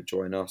 you'd never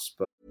join us,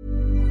 but.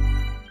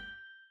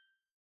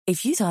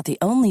 If you thought the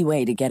only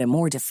way to get a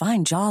more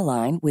defined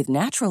jawline with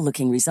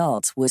natural-looking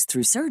results was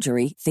through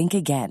surgery, think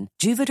again.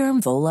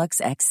 Juvederm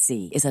Volux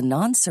XC is a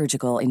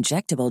non-surgical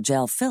injectable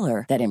gel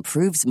filler that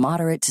improves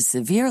moderate to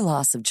severe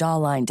loss of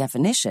jawline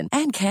definition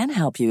and can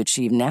help you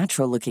achieve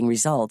natural-looking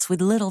results with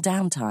little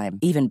downtime.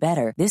 Even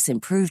better, this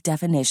improved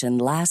definition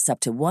lasts up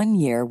to 1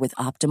 year with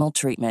optimal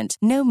treatment.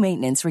 No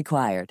maintenance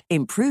required.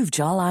 Improve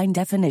jawline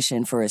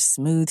definition for a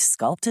smooth,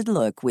 sculpted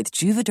look with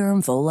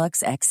Juvederm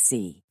Volux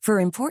XC. For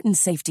important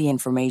safety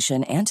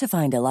information and to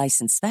find a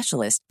licensed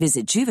specialist,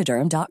 visit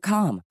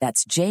Juvederm.com.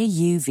 That's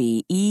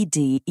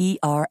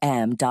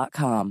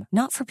JUVEDERM.com.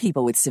 Not for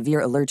people with severe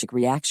allergic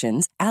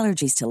reactions,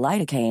 allergies to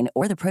lidocaine,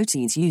 or the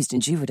proteins used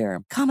in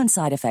Juvederm. Common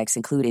side effects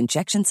include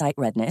injection site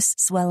redness,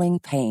 swelling,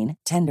 pain,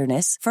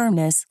 tenderness,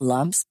 firmness,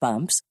 lumps,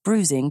 bumps,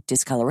 bruising,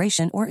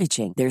 discoloration, or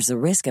itching. There's a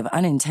risk of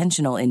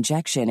unintentional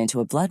injection into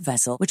a blood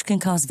vessel, which can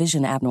cause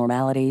vision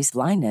abnormalities,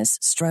 blindness,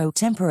 stroke,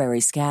 temporary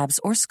scabs,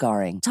 or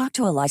scarring. Talk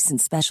to a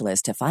licensed specialist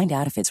to find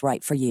out if it's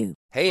right for you.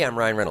 Hey, I'm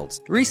Ryan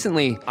Reynolds.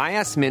 Recently, I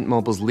asked Mint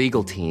Mobile's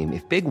legal team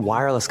if big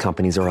wireless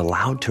companies are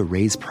allowed to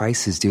raise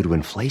prices due to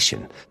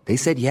inflation. They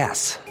said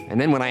yes.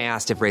 And then when I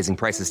asked if raising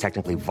prices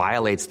technically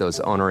violates those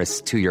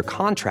onerous 2-year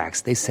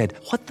contracts, they said,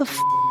 "What the f***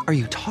 are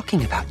you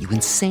talking about, you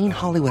insane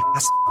Hollywood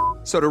ass?"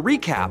 So to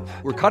recap,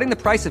 we're cutting the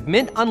price of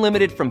Mint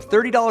Unlimited from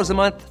 $30 a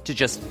month to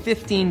just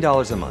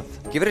 $15 a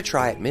month. Give it a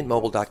try at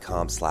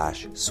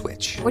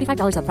mintmobile.com/switch.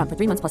 $45 up front for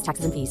 3 months plus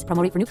taxes and fees.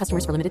 Promo rate for new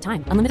customers for limited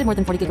time. Unlimited more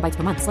than 40 gigabytes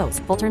per month. Slows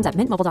full terms at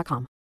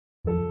mintmobile.com.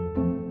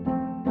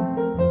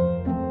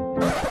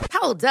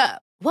 Hold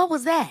up. What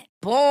was that?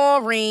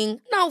 Boring.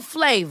 No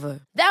flavor.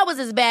 That was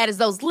as bad as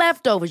those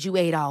leftovers you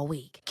ate all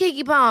week.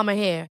 Keke Palmer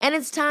here, and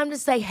it's time to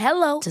say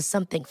hello to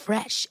something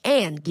fresh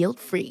and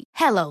guilt-free.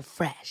 Hello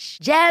Fresh.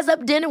 Jazz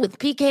up dinner with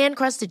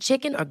pecan-crusted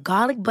chicken or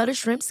garlic butter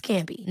shrimp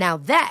scampi. Now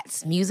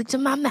that's music to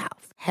my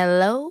mouth.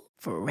 Hello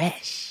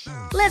Fresh.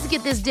 Let's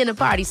get this dinner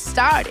party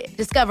started.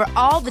 Discover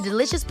all the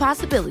delicious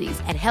possibilities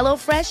at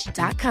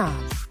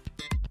hellofresh.com.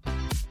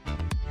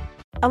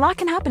 A lot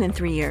can happen in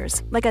 3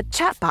 years, like a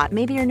chatbot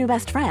may be your new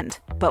best friend.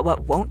 But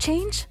what won't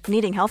change?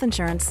 Needing health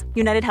insurance.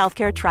 United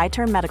Healthcare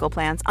Tri-Term Medical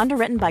Plans,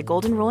 underwritten by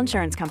Golden Rule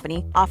Insurance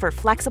Company, offer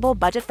flexible,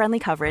 budget-friendly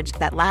coverage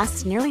that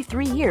lasts nearly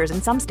 3 years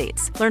in some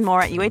states. Learn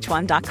more at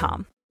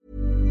uh1.com.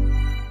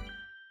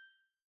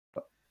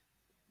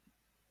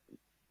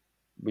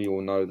 We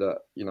all know that,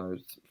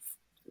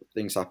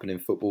 things happen in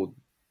football.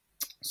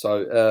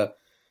 So,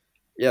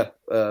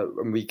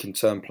 and we can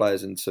turn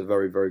players into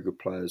very, very good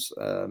players.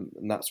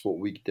 And that's what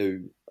we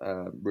do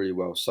really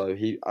well. So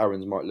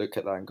Aaron's might look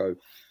at that and go,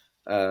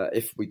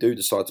 if we do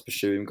decide to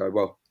pursue him, go,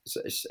 well,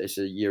 it's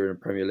a year in the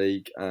Premier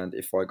League, and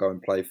if I go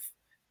and play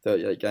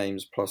 38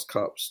 games plus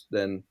cups,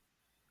 then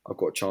I've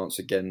got a chance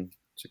again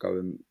to go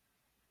and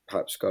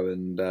perhaps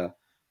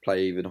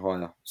play even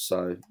higher.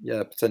 So,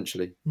 yeah,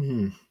 potentially.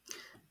 Mm-hmm.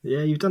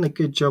 Yeah, you've done a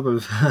good job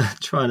of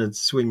trying to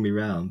swing me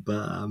round, but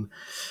I'm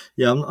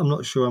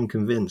not sure I'm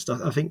convinced.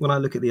 I think when I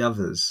look at the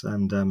others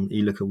and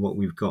you look at what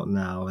we've got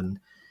now and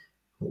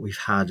what we've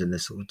had in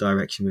this sort of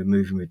direction we're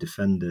moving with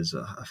defenders,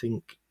 I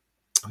think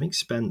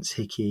Spence,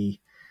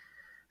 Hickey,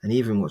 and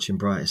even watching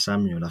Bright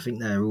Samuel, I think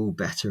they're all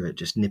better at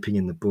just nipping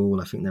in the ball.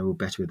 I think they're all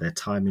better with their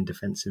timing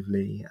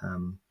defensively,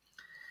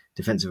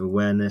 defensive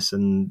awareness,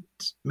 and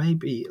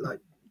maybe like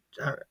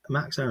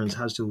Max Aarons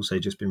has also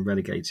just been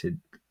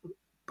relegated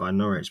by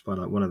Norwich, by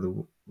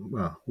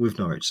with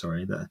Norwich,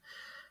 that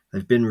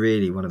they've been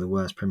really one of the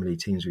worst Premier League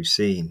teams we've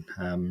seen.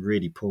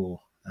 Really poor.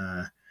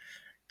 Don't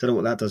know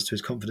what that does to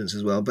his confidence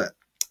as well. But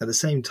at the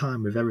same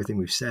time, with everything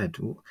we've said,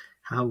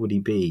 how would he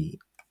be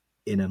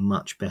in a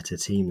much better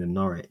team than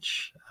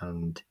Norwich?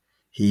 And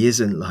he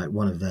isn't like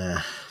one of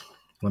their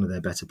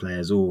better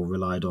players or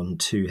relied on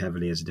too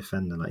heavily as a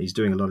defender. Like, he's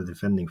doing a lot of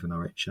defending for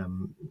Norwich.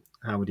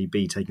 How would he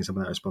be taking some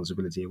of that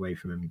responsibility away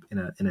from him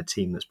in a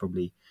team that's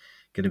probably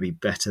going to be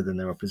better than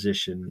their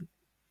opposition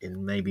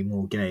in maybe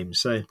more games?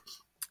 So,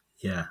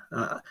 yeah,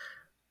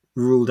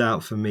 ruled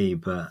out for me.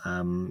 But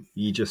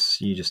you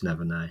just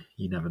never know.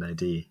 You never know,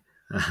 do you?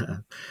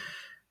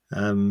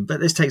 But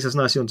this takes us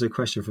nicely onto a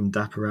question from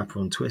Dapper Rapper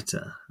on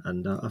Twitter,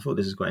 and I thought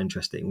this is quite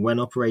interesting. When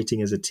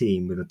operating as a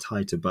team with a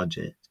tighter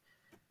budget,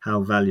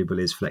 how valuable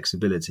is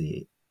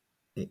flexibility,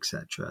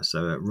 etc.?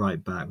 So at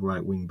right back,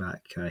 right wing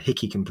back,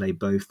 Hickey can play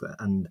both,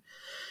 and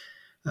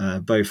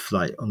both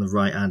like on the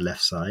right and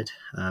left side.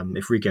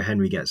 If Rico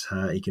Henry gets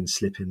hurt, he can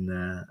slip in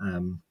there.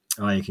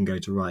 Aya can go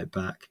to right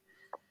back.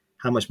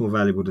 How much more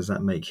valuable does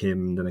that make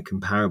him than a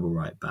comparable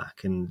right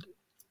back? And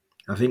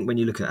I think when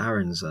you look at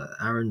Aaron's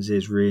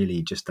is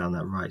really just down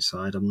that right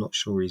side. I'm not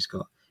sure he's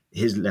got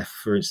his left,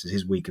 for instance,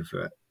 his weaker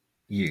foot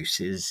use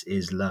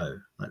is low.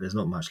 Like, there's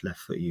not much left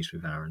foot use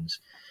with Aaron's.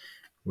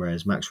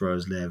 Whereas Max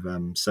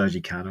Roerslev,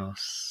 Sergi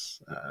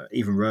Kados,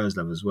 even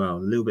Roerslev as well, a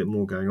little bit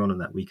more going on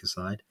that weaker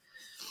side.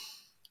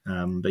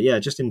 But yeah,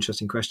 just an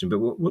interesting question. But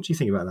what do you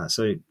think about that?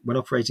 So when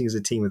operating as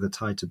a team with a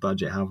tighter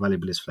budget, how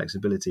valuable is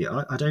flexibility?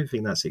 I don't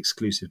think that's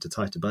exclusive to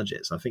tighter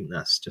budgets. I think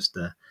that's just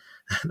a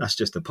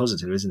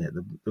positive, isn't it?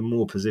 The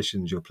more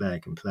positions your player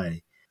can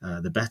play,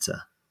 the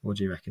better. What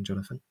do you reckon,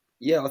 Jonathan?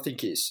 Yeah, I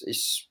think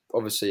it's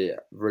obviously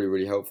really,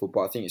 really helpful,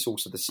 but I think it's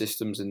also the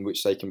systems in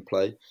which they can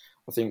play.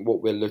 I think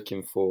what we're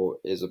looking for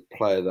is a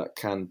player that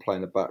can play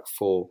in the back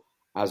four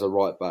as a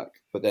right back,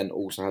 but then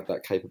also have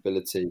that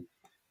capability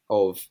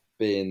of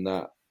being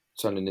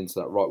turning into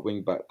that right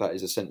wing back that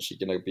is essentially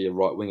going to be a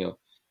right winger.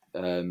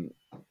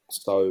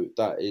 So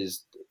that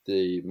is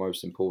the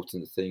most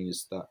important thing,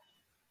 is that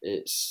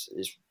it's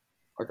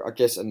I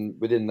guess, and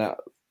within that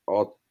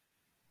our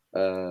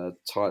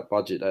tight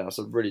budget, that's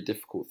a really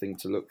difficult thing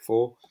to look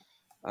for.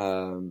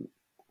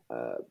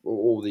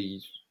 All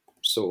these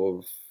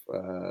sort of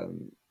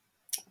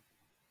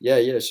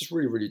it's just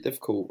really, really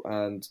difficult,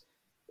 and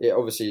it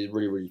obviously is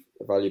really, really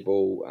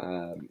valuable.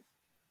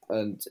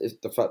 And it's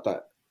the fact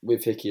that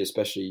with Hickey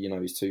especially,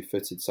 he's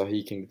two-footed, so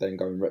he can then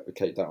go and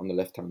replicate that on the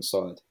left-hand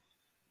side.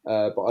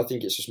 But I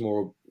think it's just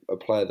more a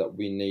player that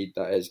we need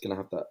that is going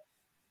to have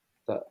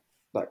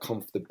that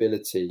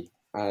comfortability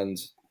and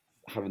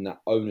having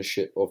that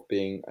ownership of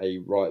being a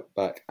right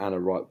back and a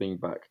right wing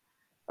back.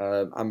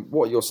 And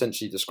what you're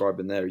essentially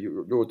describing there,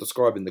 you're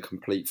describing the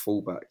complete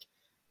fullback.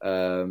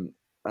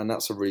 And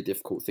that's a really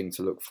difficult thing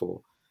to look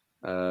for,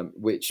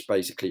 which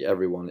basically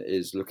everyone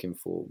is looking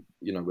for,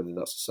 whether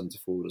that's a centre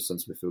forward, a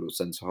centre midfield, or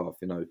centre half.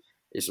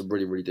 It's a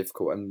really, really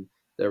difficult, and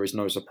there is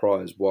no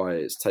surprise why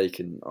it's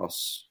taken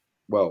us,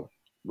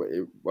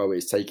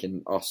 it's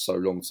taken us so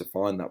long to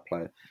find that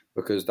player,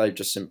 because they've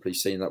just simply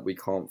seen that we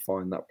can't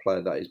find that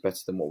player that is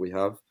better than what we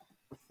have,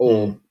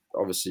 or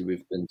obviously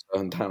we've been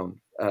turned down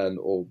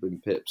or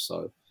been pipped.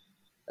 So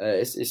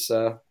it's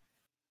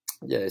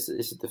Yeah, it's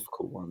a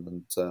difficult one,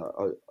 and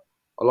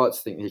I like to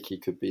think Hickey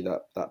could be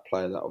that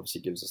player that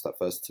obviously gives us that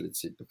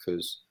versatility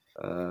because,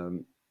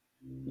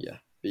 yeah,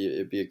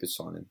 it'd be a good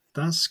signing.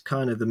 That's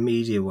kind of the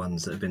media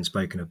ones that have been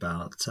spoken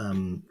about.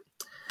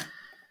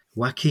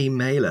 Joachim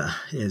Mailer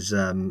is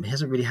he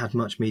hasn't really had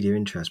much media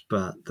interest,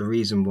 but the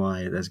reason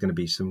why there's going to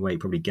be some weight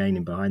probably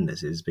gaining behind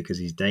this is because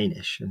he's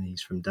Danish and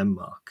he's from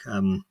Denmark.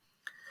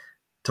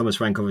 Thomas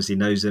Frank obviously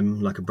knows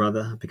him like a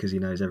brother because he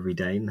knows every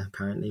Dane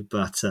apparently,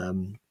 but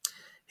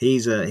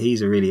he's a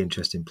really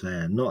interesting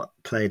player. Not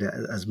played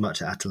as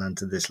much at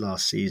Atalanta this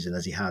last season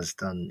as he has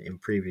done in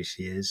previous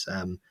years.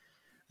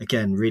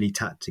 Again, really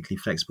tactically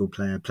flexible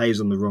player.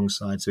 Plays on the wrong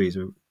side, so he's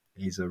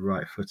a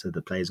right footer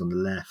that plays on the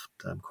left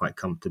quite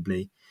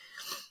comfortably.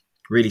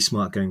 Really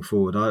smart going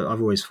forward.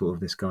 I've always thought of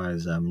this guy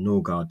as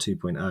Norgard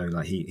 2.0.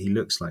 Like he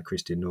looks like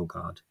Christian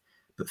Norgard,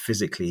 but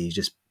physically he's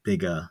just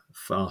bigger,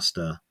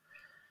 faster,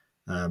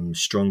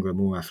 stronger,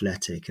 more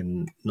athletic,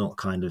 and not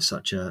kind of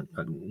such a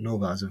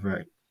Norgard's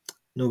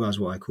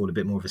what I call a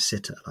bit more of a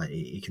sitter. Like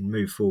he can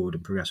move forward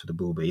and progress with the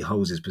ball, but he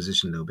holds his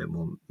position a little bit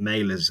more.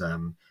 Mailer's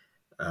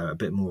a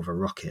bit more of a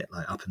rocket,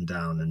 like up and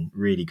down, and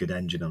really good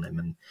engine on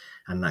him,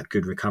 and that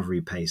good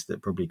recovery pace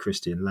that probably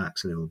Christian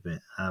lacks a little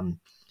bit.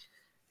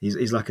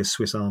 He's like a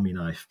Swiss Army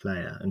knife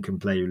player and can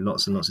play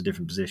lots and lots of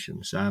different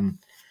positions.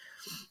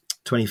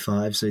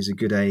 25, so he's a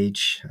good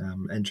age,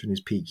 entering his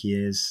peak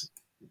years.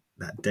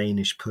 That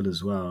Danish pull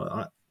as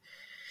well.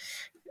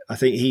 I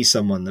think he's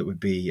someone that would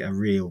be a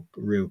real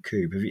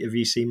coup. Have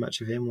you seen much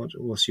of him?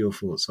 What's your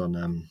thoughts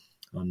on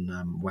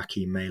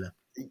Joachim Mailer?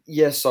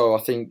 Yeah, so I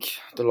think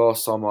the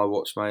last time I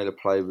watched Mailer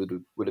play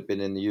would have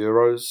been in the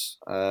Euros,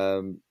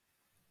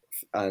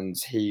 and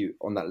he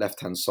on that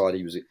left hand side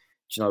he was. Do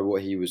you know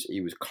what he was? He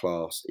was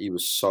class. He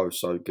was so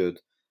good.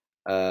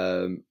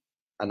 And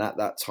at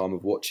that time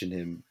of watching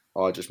him,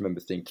 I just remember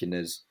thinking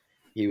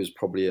he was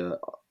probably a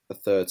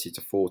 30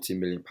 to 40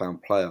 million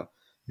pound player,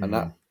 and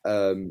that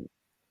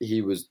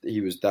he was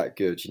that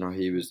good. You know,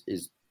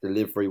 his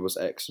delivery was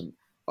excellent,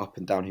 up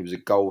and down. He was a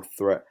goal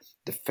threat.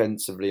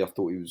 Defensively, I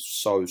thought he was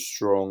so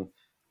strong.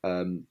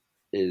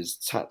 His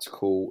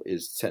tactical,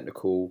 his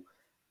technical,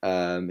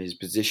 his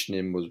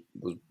positioning was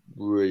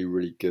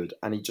really good,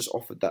 and he just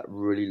offered that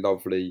really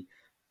lovely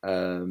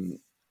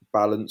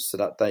balance to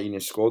that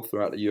Danish squad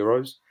throughout the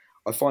Euros.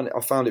 I found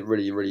it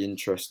really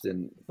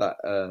interesting that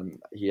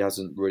he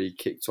hasn't really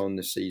kicked on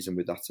this season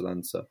with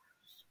Atalanta,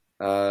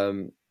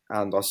 and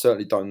I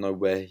certainly don't know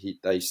where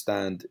they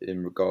stand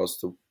in regards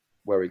to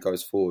where he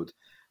goes forward.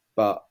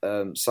 But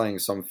saying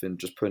something,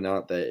 just putting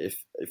out there,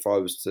 if I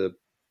was to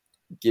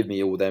give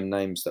me all them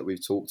names that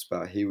we've talked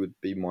about, he would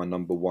be my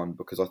number one,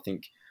 because I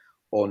think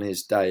on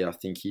his day, I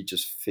think he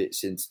just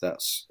fits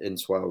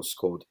into our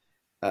squad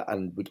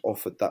and would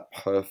offer that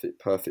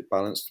perfect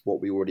balance to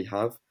what we already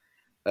have.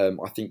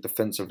 I think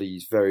defensively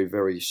he's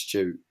very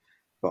astute,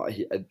 but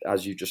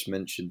as you just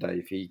mentioned,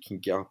 Dave, he can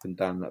get up and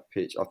down that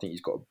pitch. I think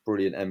he's got a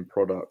brilliant end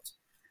product.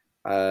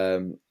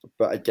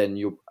 But again,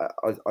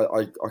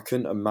 I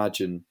couldn't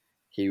imagine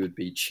he would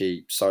be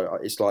cheap. So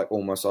it's like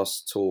almost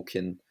us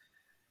talking.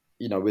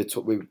 You know,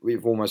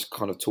 we've almost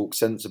kind of talked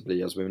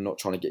sensibly, as we're not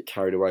trying to get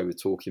carried away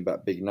with talking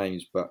about big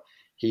names. But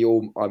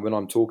when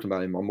I'm talking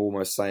about him, I'm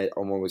always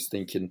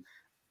thinking,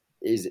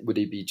 would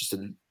he be just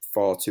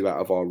far too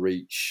out of our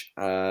reach?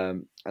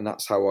 And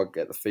that's how I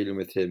get the feeling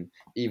with him.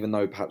 Even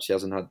though perhaps he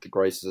hasn't had the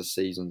greatest of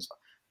seasons,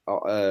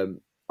 I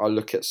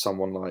look at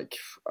someone like,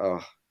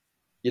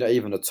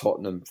 even a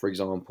Tottenham, for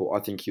example.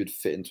 I think he would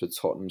fit into a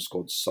Tottenham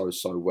squad so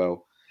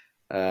well.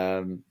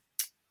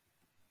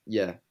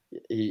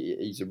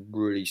 He's a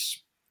really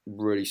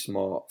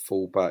smart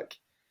fullback,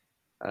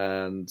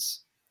 and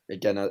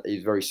again,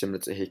 he's very similar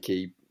to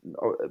Hickey.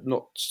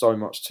 Not so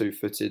much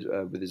two-footed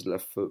with his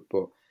left foot,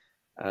 but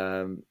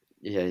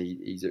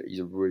he's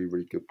a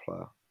really good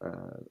player,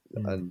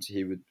 and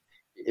he would,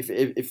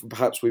 if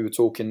perhaps we were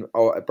talking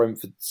a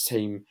Brentford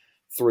team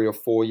 3 or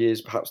 4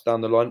 years perhaps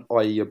down the line,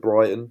 i.e. a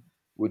Brighton,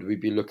 would we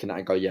be looking at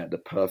and go, yeah, the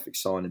perfect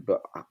signing?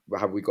 But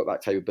have we got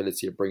that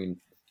capability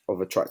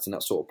of attracting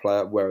that sort of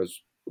player?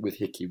 Whereas with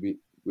Hickey, we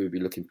would be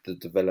looking to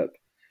develop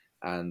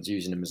and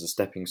using him as a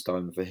stepping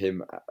stone for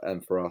him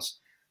and for us.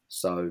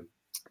 So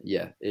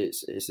yeah,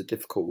 it's a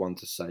difficult one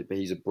to say, but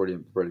he's a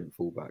brilliant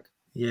fullback.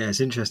 Yeah, it's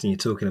interesting you're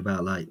talking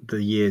about like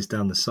the years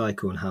down the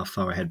cycle and how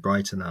far ahead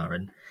Brighton are,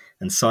 and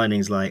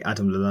signings like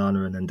Adam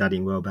Lallana and then Daddy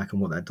Welbeck,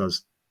 and what that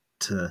does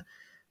to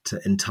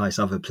entice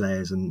other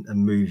players and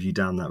move you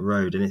down that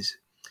road. And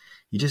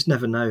you just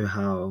never know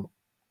how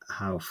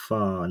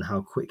far and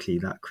how quickly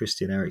that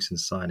Christian Eriksen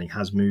signing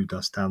has moved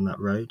us down that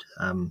road,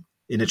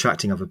 in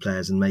attracting other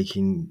players and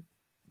making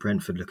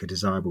Brentford look a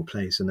desirable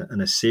place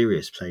and a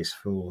serious place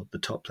for the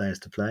top players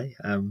to play.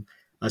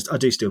 I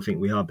do still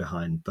think we are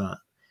behind, but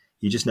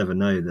you just never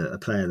know that a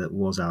player that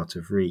was out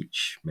of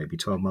reach maybe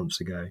 12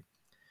 months ago,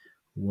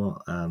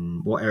 what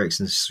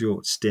Eriksen's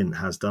short stint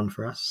has done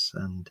for us.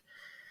 And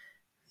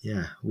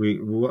yeah, we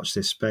watch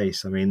this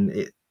space. I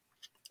mean,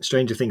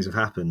 stranger things have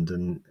happened,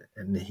 and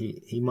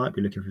he might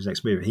be looking for his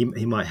next move.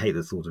 He might hate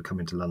the thought of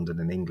coming to London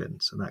and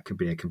England, so that could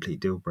be a complete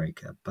deal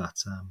breaker.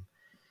 But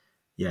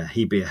yeah,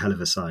 he'd be a hell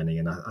of a signing,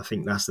 and I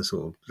think that's the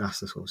sort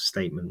of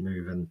statement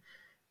move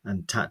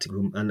and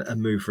tactical and a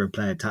move for a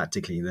player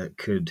tactically that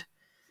could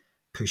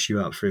push you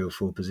up 3 or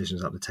 4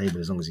 positions up the table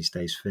as long as he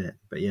stays fit.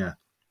 But yeah,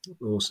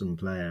 awesome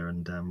player,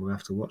 and we'll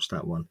have to watch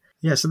that one.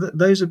 Yeah, so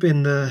those have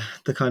been the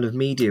kind of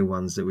media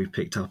ones that we've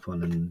picked up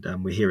on,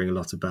 and we're hearing a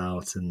lot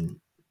about, and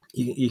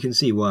you can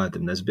see why of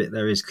them.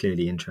 There is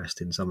clearly interest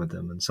in some of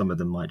them, and some of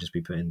them might just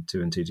be putting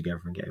 2 and 2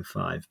 together and getting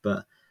 5.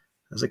 But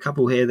there's a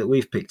couple here that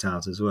we've picked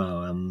out as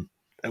well.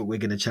 We're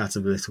going to chat a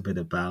little bit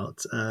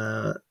about.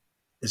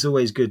 It's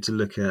always good to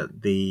look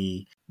at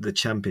the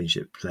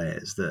championship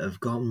players that have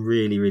gone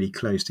really, really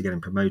close to getting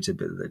promoted,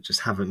 but that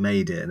just haven't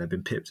made it and have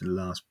been pipped at the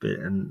last bit.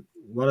 And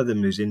one of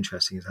them who's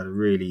interesting has had a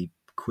really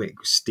quick,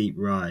 steep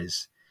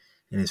rise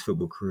in his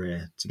football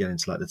career to get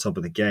into like the top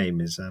of the game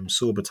is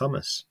Sorba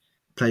Thomas.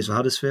 Plays for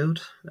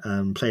Huddersfield,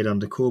 played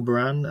under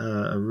Corberan,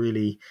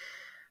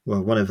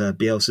 one of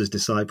Bielsa's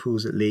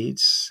disciples at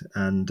Leeds,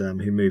 and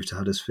who moved to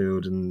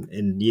Huddersfield, and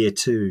in year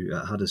 2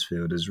 at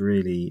Huddersfield has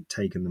really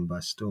taken them by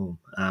storm.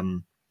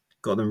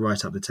 Got them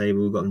right up the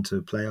table, got them to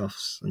the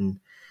playoffs, and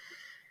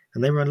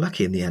they were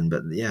unlucky in the end.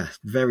 But yeah,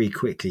 very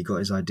quickly got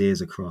his ideas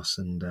across,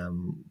 and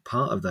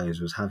part of those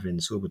was having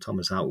Sorba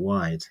Thomas out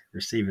wide,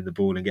 receiving the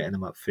ball and getting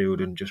them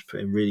upfield, and just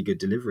putting really good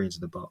delivery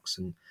into the box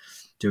and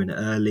doing it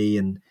early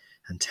and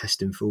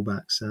testing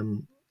fullbacks.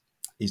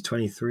 He's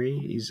 23.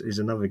 He's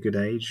another good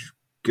age,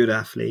 good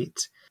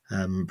athlete,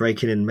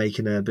 breaking and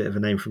making a bit of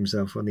a name for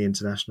himself on the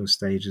international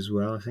stage as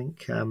well, I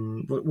think.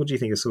 What do you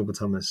think of Sorba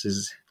Thomas?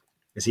 Is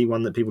he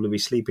one that people will be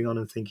sleeping on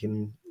and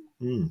thinking,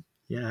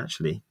 yeah,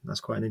 actually,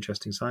 that's quite an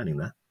interesting signing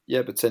there?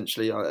 Yeah,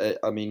 potentially.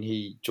 I mean,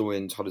 he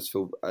joined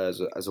Huddersfield as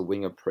a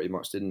winger pretty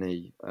much, didn't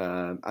he?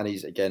 And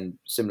he's, again,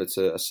 similar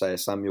to Asaya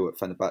Samuel at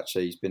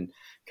Fenerbahce, he's been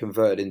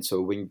converted into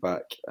a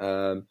wing-back.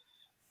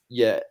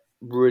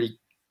 Really,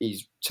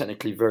 he's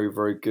technically very,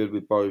 very good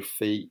with both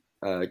feet.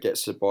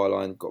 Gets to the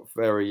byline,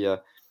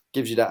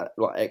 gives you that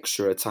like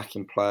extra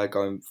attacking player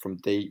going from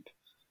deep.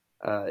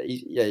 I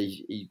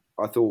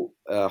thought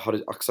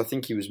because I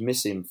think he was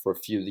missing for a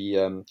few of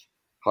the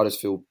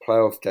Huddersfield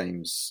playoff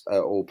games,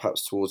 or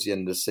perhaps towards the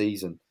end of the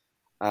season.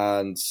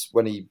 And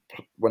when he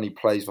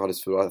plays for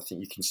Huddersfield, I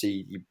think you can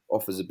see he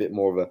offers a bit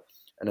more of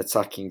an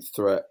attacking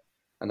threat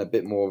and a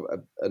bit more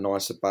of a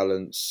nicer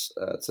balance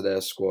to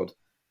their squad.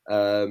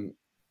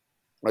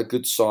 A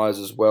good size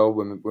as well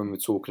when we're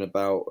talking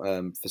about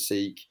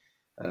physique,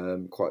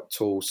 quite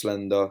tall,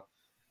 slender,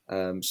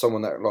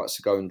 someone that likes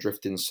to go and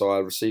drift inside,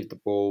 receive the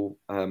ball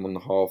on the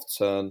half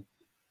turn,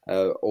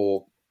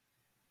 or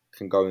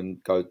can go on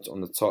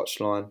the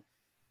touchline.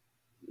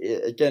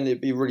 Again,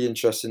 it'd be really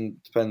interesting.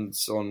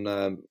 Depends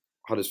on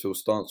Huddersfield's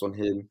stance on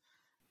him.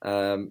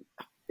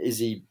 Is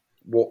he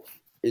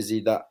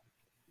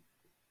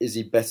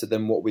better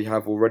than what we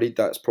have already?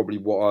 That's probably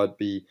what I'd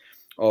be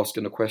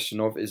asking a question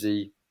of. Is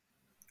he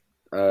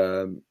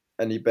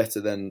any better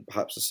than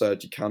perhaps a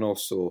Sergi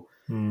Canos or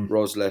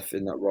Roslev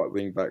in that right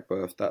wing back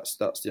berth? That's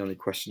the only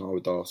question I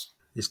would ask.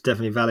 It's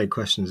definitely valid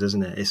questions,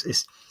 isn't it?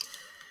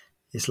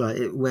 It's like,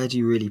 where do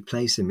you really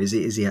place him? Is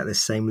he at the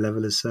same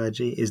level as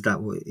Sergi? Is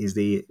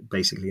the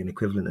basically an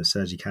equivalent of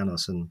Sergi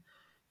Canos, and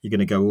you're going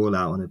to go all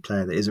out on a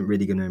player that isn't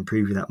really going to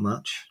improve you that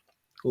much,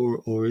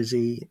 or is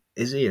he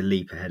a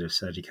leap ahead of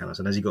Sergi Canos,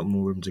 and has he got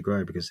more room to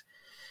grow because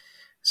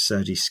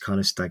Sergi's kind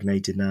of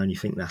stagnated now, and you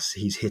think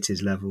he's hit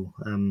his level?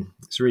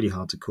 It's really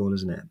hard to call,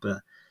 isn't it?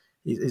 But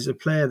he's a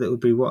player that would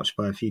be watched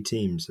by a few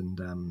teams,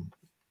 and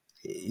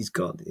he's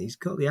got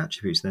the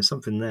attributes. And there's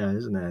something there,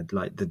 isn't there?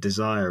 Like the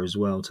desire as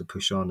well to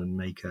push on and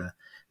make a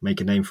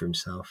name for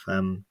himself.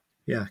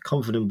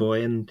 Confident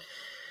boy, and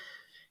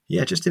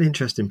yeah, just an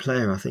interesting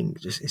player. I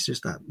think it's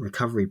just that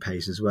recovery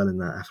pace as well,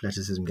 and that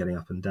athleticism getting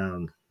up and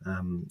down.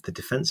 The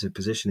defensive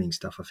positioning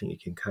stuff, I think he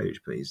can coach,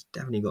 but he's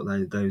definitely got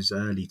those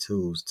early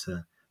tools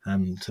to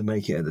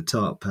make it at the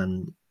top.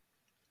 And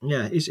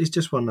yeah, it's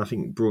just one I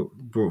think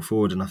brought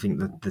forward, and I think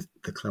that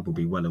the club will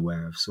be well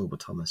aware of Sorba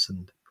Thomas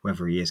and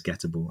whether he is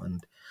gettable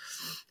and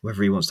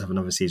whether he wants to have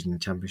another season in the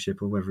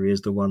Championship, or whether he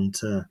is the one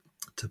to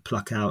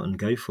pluck out and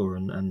go for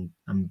and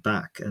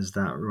back as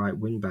that right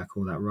wing back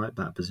or that right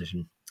back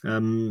position.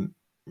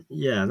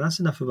 That's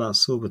enough about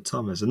Sorba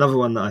Thomas. Another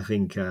one that I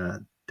think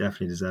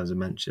definitely deserves a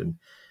mention,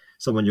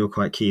 someone you're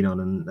quite keen on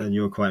and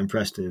you're quite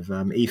impressed with,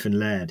 Ethan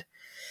Laird.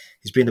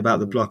 He's been about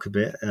the block a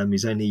bit.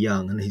 He's only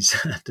young, and he's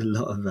had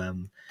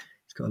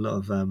he's got a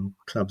lot of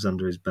clubs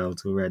under his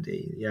belt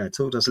already. Yeah,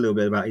 talk to us a little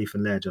bit about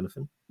Ethan Laird,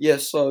 Jonathan. Yeah,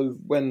 so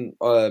when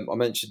I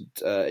mentioned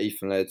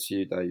Ethan Laird to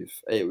you, Dave,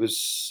 it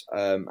was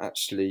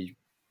actually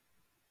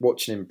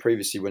watching him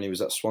previously when he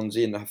was at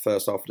Swansea in the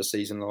first half of the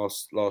season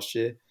last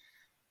year.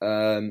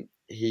 When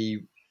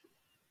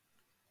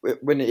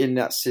in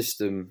that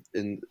system,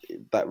 in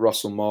that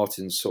Russell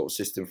Martin sort of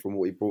system from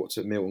what he brought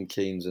to Milton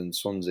Keynes and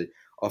Swansea,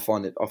 I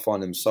find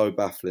them so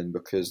baffling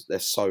because they're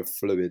so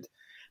fluid.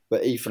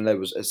 But Ethan Laird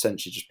was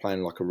essentially just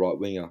playing like a right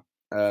winger.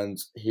 and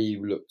he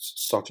looked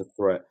such a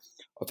threat.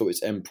 I thought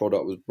his end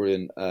product was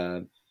brilliant.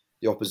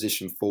 The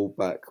opposition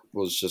fullback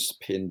was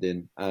just pinned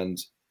in, and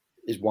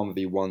his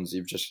 1v1s, he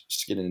was just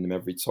skinning them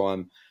every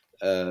time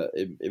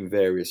in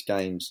various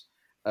games.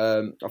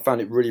 I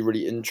found it really,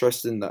 really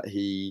interesting that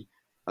he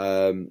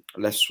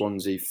left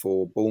Swansea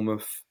for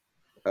Bournemouth.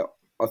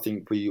 I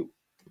think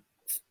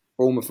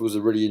Bournemouth was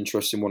a really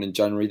interesting one in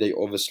January. They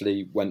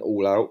obviously went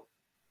all out,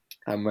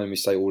 and when we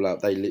say all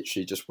out, they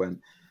literally just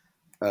went,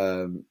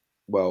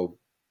 well,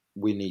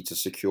 we need to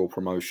secure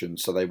promotion.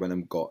 So they went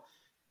and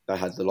they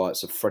had the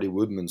likes of Freddie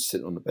Woodman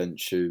sitting on the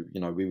bench, who,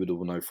 we would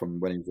all know from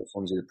when he was at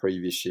Swansea the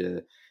previous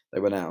year. They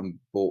went out and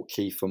bought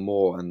Kiefer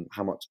Moore, and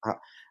how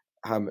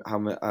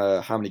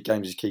many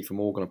games is Kiefer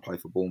Moore going to play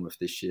for Bournemouth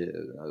this year?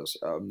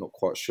 I'm not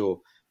quite sure.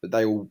 But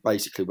they all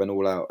basically went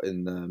all out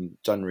in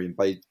January and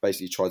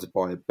basically tried to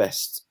buy a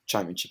best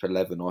Championship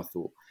 11, I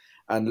thought.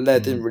 And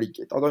Laird didn't really,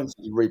 I don't think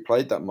he really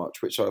played that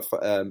much, which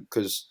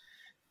because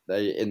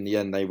in the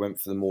end, they went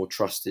for the more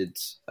trusted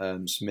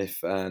Smith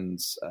and,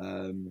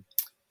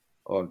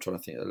 I'm trying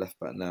to think of the left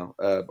back now,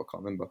 but I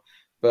can't remember.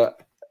 But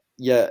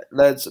yeah,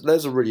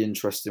 Laird's a really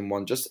interesting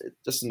one, just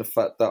in the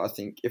fact that I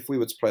think if we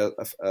were to play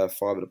a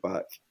five at the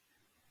back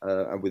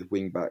and with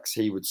wing backs,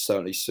 he would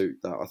certainly suit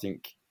that. I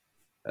think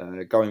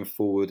going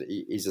forward,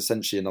 he's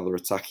essentially another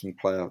attacking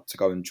player to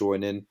go and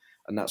join in,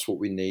 and that's what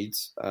we need.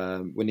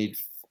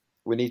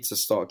 We need to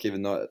start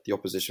giving the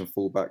opposition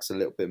fullbacks a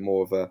little bit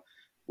more of a,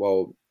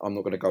 well, I'm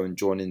not going to go and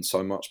join in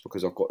so much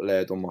because I've got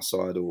Laird on my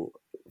side, or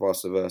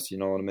vice versa. You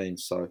know what I mean?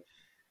 So,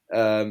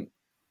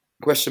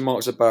 question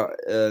marks about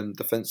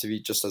defensively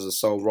just as a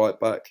sole right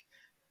back,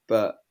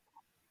 but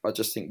I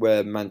just think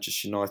where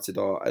Manchester United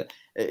are,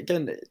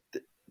 again,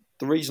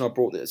 the reason I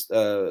brought this,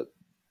 the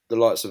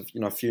likes of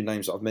a few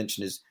names that I've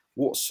mentioned, is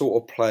what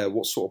sort of player,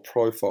 what sort of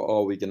profile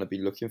are we going to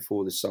be looking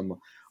for this summer?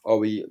 Are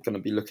we going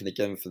to be looking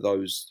again for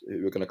those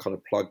who are going to kind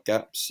of plug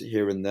gaps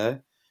here and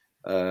there,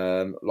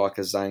 like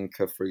a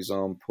Zanka, for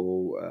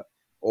example,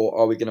 or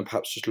are we going to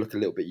perhaps just look a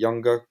little bit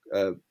younger,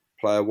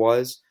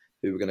 player-wise,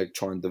 who we're going to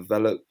try and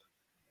develop,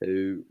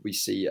 who we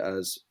see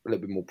as a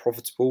little bit more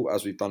profitable,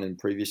 as we've done in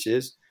previous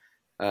years,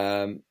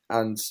 and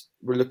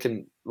we're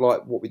looking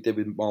like what we did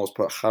with Miles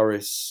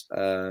Harris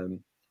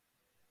from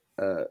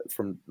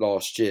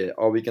last year.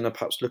 Are we going to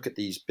perhaps look at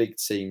these big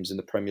teams in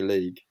the Premier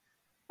League,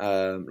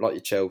 like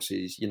your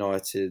Chelsea's,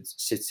 United,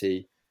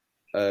 City,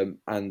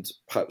 and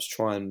perhaps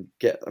try and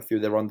get a few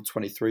of their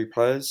under-23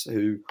 players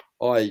who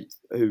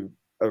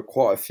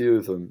quite a few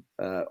of them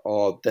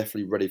are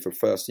definitely ready for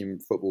first team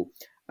football,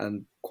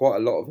 and quite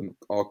a lot of them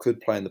could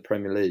play in the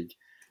Premier League.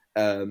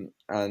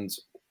 And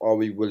are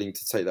we willing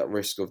to take that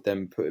risk of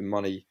them putting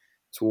money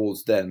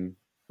towards them,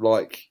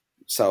 like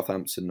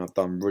Southampton have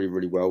done really,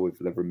 really well with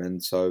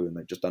Livramento, and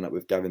they've just done it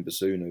with Gavin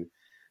Bazunu,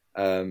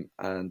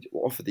 and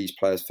offer these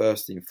players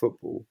first team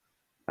football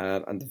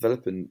and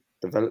develop them.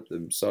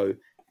 So,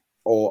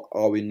 or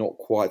are we not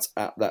quite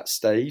at that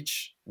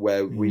stage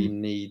where we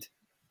need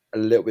a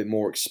little bit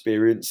more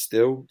experience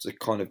still to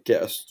kind of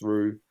get us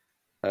through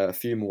a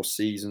few more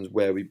seasons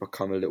where we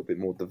become a little bit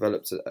more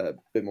developed, a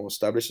bit more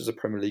established as a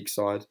Premier League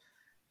side?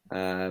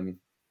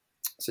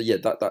 So yeah,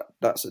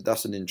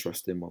 that's an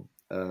interesting one,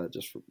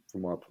 just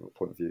from my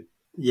point of view.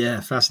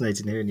 Yeah,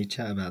 fascinating hearing you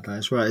chat about that.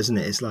 It's right, isn't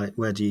it? It's like,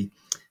 where do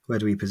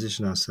we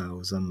position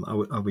ourselves?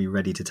 Are we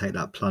ready to take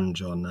that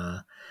plunge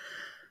on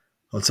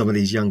some of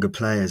these younger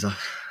players?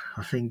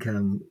 I think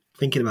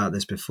thinking about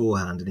this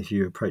beforehand, and if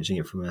you're approaching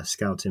it from a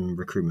scouting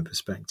recruitment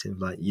perspective,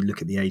 like you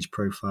look at the age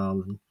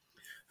profile, and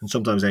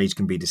sometimes age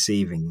can be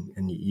deceiving,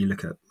 and you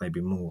look at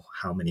maybe more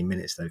how many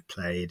minutes they've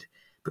played,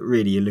 but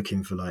really you're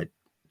looking for like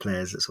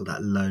players that's sort of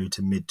that low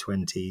to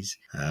mid-20s.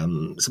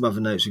 Some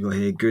other notes we've got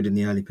here: good in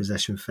the early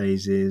possession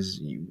phases.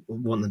 You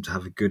want them to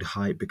have a good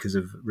height because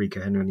of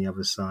Rico Henry on the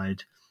other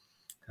side.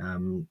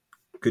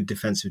 Good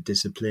defensive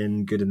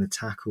discipline, good in the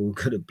tackle,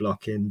 good at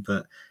blocking,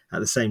 but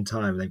at the same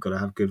time they've got to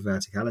have good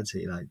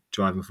verticality, like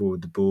driving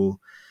forward the ball,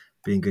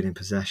 being good in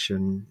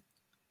possession.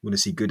 Want to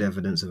see good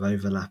evidence of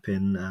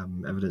overlapping,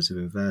 evidence of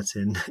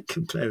inverting,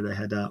 can play with their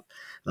head up.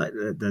 Like,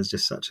 there's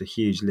just such a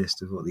huge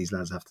list of what these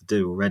lads have to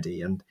do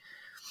already, and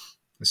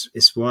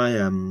it's why,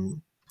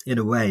 in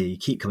a way, you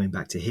keep coming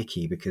back to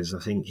Hickey, because I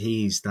think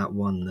he's that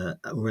one that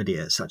already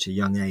at such a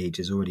young age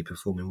is already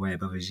performing way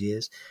above his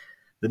years.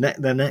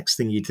 The next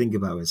thing you think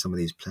about with some of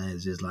these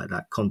players is like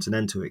that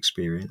continental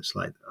experience,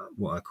 like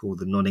what I call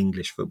the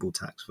non-English football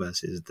tax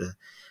versus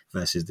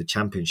the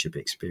championship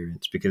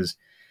experience, because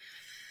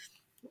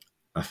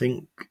I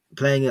think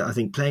playing at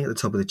the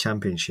top of the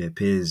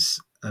championship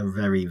is a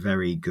very,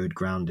 very good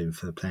grounding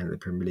for playing at the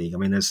Premier League. I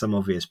mean, there's some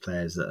obvious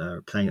players that are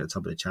playing at the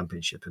top of the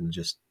championship and are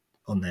just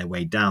on their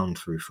way down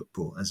through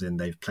football, as in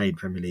they've played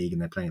Premier League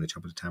and they're playing at the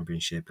top of the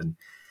championship, and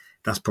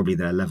that's probably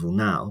their level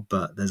now.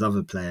 But there's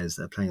other players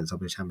that are playing at the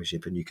top of the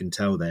championship and you can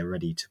tell they're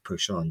ready to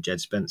push on.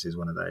 Jed Spence is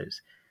one of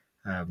those.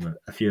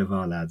 A few of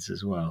our lads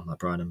as well, like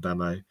Brian and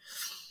Bemo,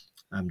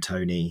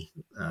 Tony,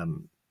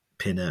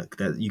 Pinnock,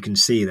 that you can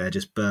see they're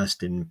just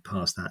bursting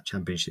past that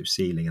championship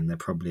ceiling, and they're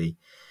probably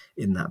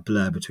in that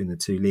blur between the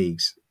two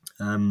leagues.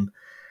 And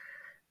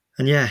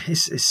yeah,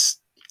 it's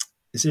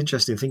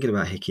interesting thinking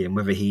about Hickey and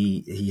whether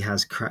he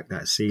has cracked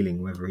that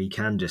ceiling, whether he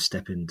can just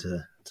step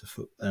into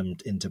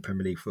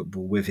Premier League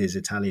football with his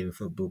Italian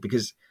football,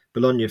 because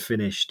Bologna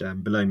finished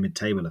below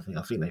mid-table.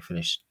 I think they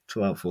finished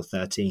 12th or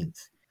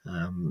 13th.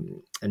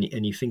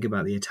 And you think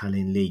about the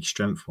Italian league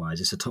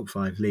strength-wise, it's a top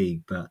 5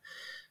 league, but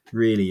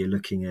really you're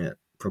looking at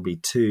probably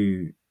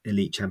 2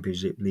 elite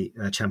Champions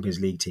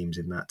League teams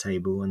in that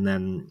table, and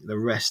then the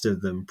rest of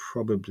them,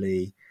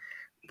 probably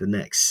the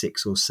next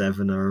 6 or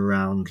 7, are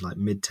around like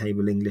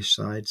mid-table English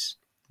sides,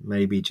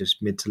 maybe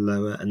just mid to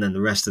lower, and then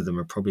the rest of them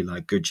are probably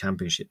like good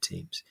Championship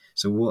teams.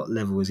 So what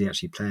level is he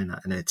actually playing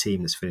at in a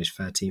team that's finished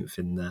 13th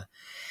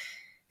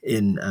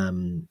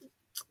in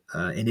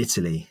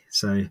Italy?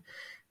 So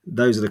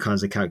those are the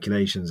kinds of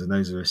calculations and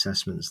those are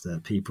assessments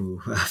that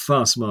people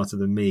far smarter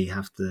than me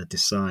have to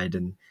decide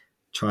and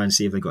try and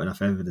see if they've got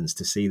enough evidence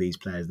to see these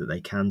players that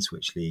they can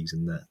switch leagues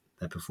and that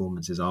their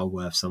performances are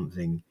worth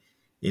something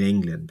in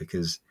England.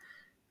 Because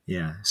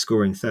yeah,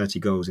 scoring 30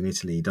 goals in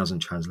Italy doesn't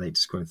translate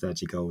to scoring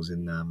 30 goals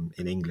in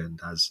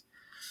England, as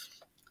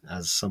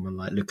someone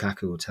like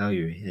Lukaku will tell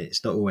you.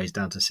 It's not always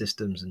down to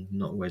systems and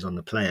not always on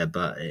the player,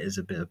 but it is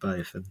a bit of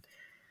both.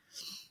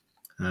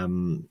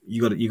 And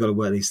you got to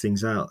work these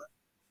things out.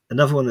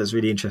 Another one that's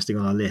really interesting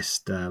on our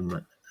list,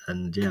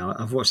 and yeah,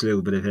 I've watched a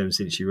little bit of him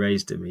since you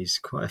raised him. He's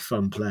quite a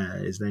fun player.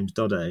 His name's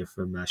Dodo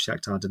from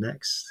Shakhtar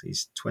Donetsk.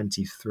 He's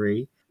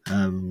 23.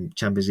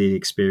 Champions League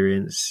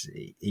experience.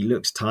 He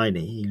looks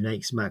tiny. He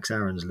makes Max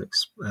Aarons look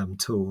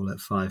tall at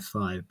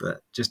 5'5",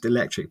 but just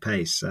electric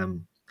pace.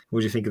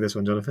 What do you think of this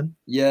one, Jonathan?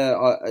 Yeah,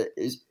 I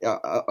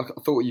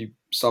thought you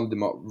summed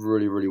him up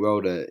really, really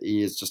well there.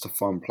 He is just a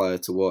fun player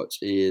to watch.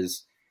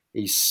 He's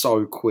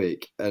so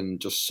quick and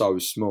just so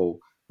small.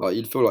 Like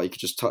you'd feel like you could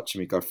just touch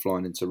him, he'd go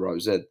flying into row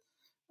Z.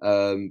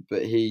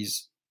 But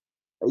he's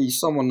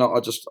someone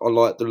that I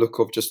like the look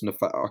of, just in the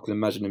fact I can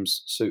imagine him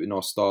suiting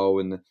our style,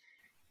 and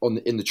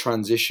in the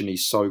transition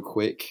he's so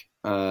quick,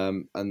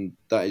 and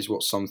that is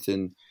what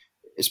something,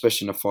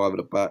 especially in a 5 at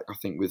the back, I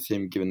think with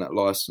him giving that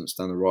license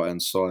down the right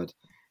hand side,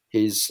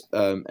 his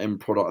end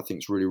product I think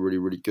is really, really,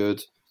 really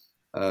good.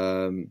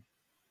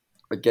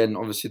 Again,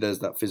 obviously there's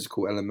that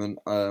physical element.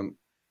 I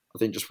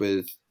think just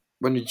with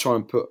when you try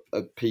and put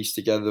a piece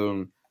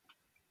together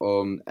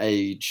on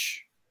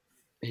age,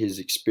 his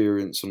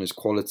experience, on his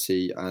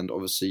quality, and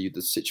obviously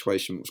the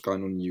situation what's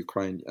going on in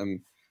Ukraine,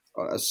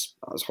 as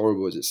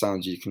horrible as it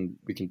sounds, we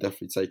can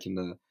definitely take in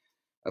the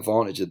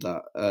advantage of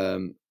that.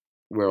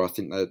 Where I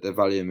think they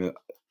value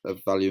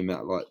him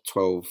at like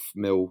 12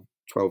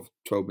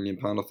 million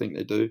pound. I think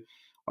they do.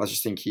 I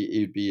just think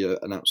he'd be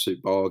an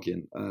absolute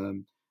bargain.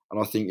 And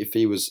I think if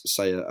he was,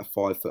 say, a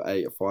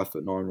 5'8", a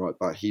 5'9" right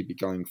back, he'd be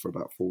going for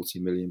about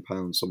 40 million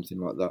pounds, something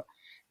like that.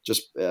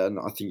 And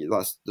I think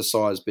that's the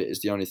size bit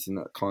is the only thing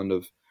that kind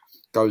of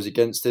goes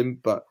against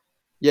him. But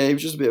yeah, he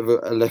was just a bit of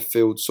a left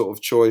field sort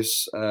of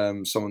choice.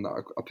 Someone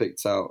that I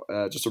picked out,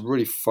 just a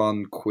really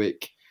fun,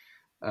 quick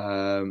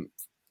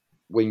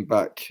wing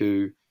back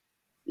who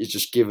is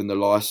just given the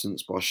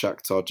license by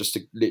Shakhtar just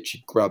to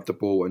literally grab the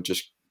ball and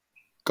just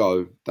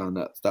go down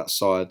that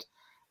side.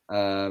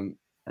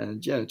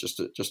 And yeah, just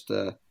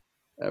a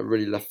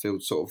really left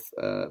field sort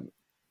of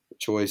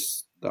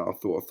choice that I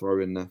thought I'd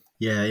throw in there.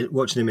 Yeah,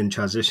 watching him in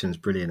transition is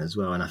brilliant as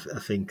well. And I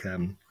think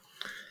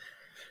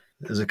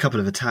there's a couple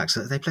of attacks.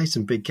 They played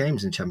some big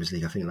games in Champions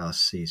League, I think,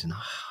 last season.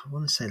 I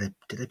want to say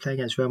did they play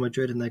against Real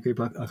Madrid in their group?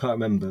 I can't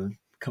remember.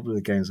 A couple of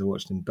the games I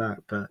watched him back,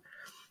 but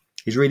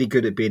he's really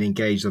good at being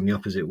engaged on the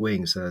opposite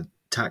wing. So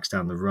attacks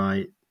down the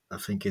right, I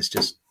think it's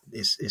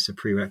a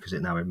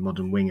prerequisite now in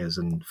modern wingers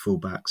and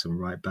fullbacks and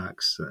right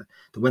backs.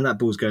 But when that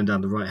ball's going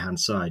down the right hand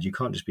side, you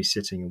can't just be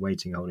sitting and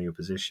waiting, holding your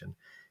position.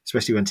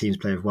 Especially when teams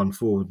play with one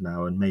forward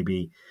now and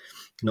maybe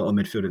not a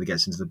midfielder that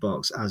gets into the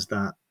box. As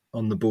that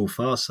on the ball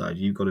far side,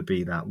 you've got to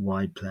be that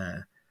wide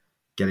player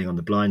getting on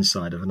the blind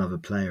side of another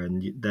player.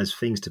 And there's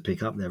things to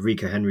pick up there.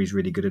 Rico Henry's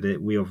really good at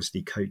it. We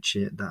obviously coach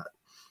it,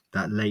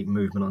 that late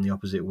movement on the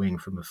opposite wing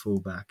from a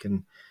fullback.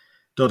 And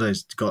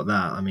Dodo's got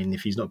that. I mean,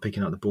 if he's not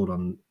picking up the ball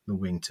on the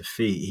wing to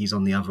feet, he's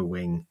on the other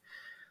wing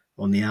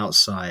on the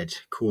outside,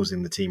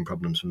 causing the team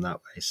problems from that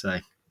way.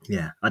 So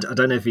yeah, I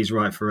don't know if he's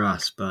right for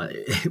us, but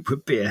it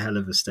would be a hell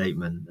of a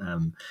statement.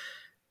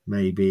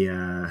 Maybe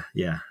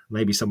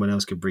someone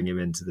else could bring him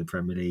into the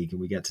Premier League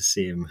and we get to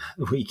see him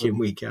week in,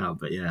 week out.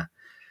 But yeah,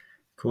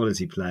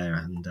 quality player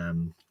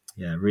and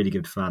really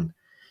good fun.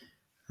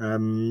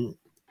 We've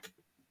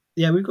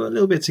got a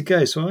little bit to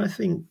go. So I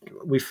think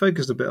we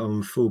focused a bit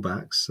on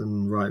fullbacks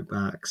and right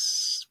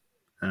backs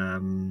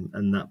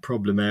and that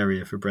problem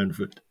area for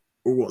Brentford,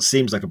 or what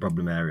seems like a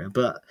problem area.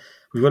 But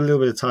we've got a little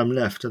bit of time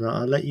left, and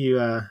I'll let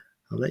you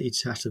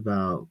chat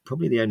about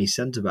probably the only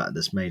centre back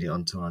that's made it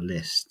onto our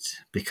list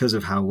because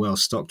of how well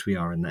stocked we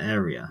are in the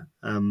area.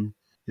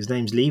 His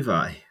name's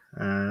Levi.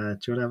 Do you want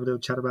to have a little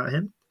chat about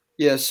him?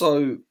 Yeah,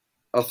 so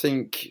I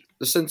think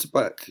the centre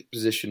back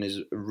position is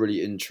a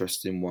really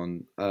interesting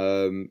one.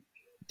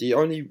 the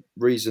only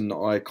reason that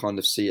I kind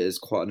of see it as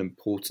quite an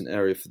important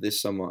area for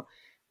this summer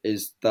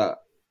is that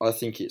I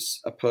think it's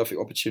a perfect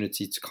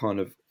opportunity to kind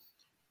of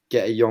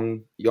get a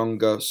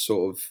younger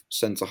sort of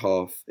centre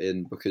half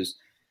in, because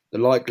the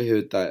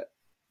likelihood that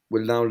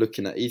we're now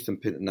looking at Ethan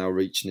Pinter now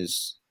reaching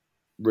his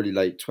really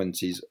late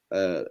 20s,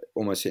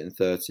 almost hitting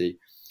 30.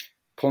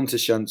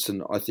 Pontus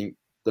Jansson, I think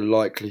the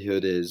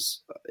likelihood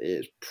is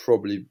it's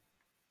probably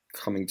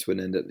coming to an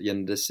end at the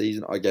end of the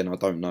season. Again, I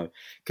don't know.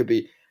 Could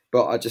be,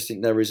 but I just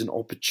think there is an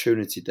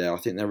opportunity there. I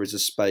think there is a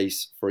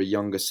space for a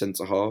younger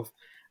centre half.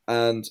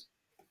 And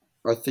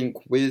I think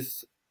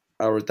with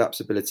our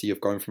adaptability of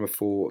going from a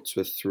 4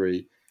 to a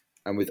 3,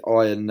 and with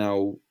Iron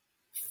now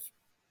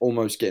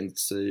almost getting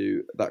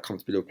to that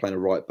comfortability of playing a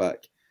right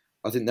back,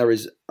 I think there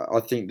is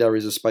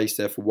a space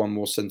there for one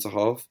more centre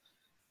half.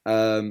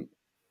 And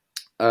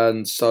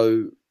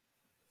so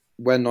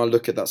when I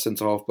look at that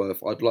centre half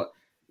berth, I'd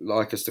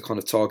like us to kind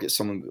of target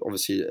someone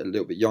obviously a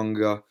little bit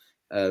younger,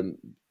 someone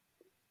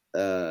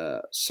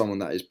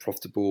that is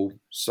profitable,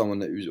 someone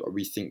that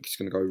we think is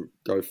going to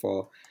go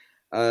far.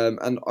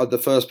 And the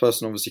first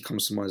person obviously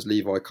comes to mind is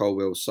Levi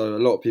Colwill. So a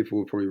lot of people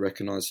will probably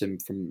recognise him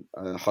from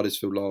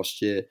Huddersfield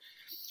last year.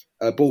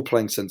 Ball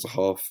playing centre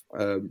half,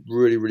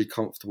 really, really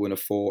comfortable in a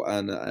 4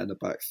 and a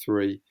back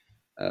 3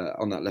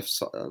 on that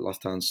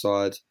left hand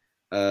side.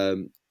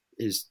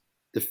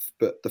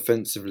 But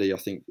defensively, I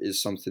think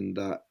is something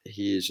that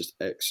he is just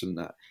excellent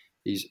at.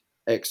 He's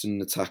excellent in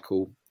the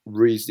tackle,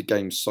 reads the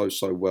game so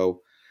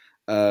well.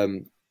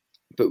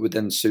 But would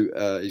then suit.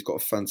 He's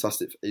got a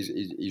fantastic.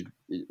 He's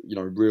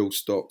real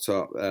stocked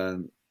up.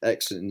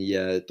 Excellent in the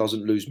air.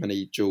 Doesn't lose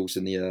many duels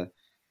in the air.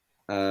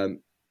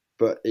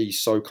 But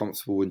he's so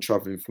comfortable in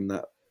travelling from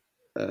that,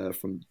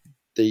 from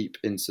deep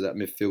into that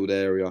midfield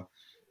area.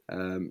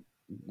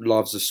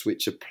 Loves a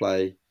switch of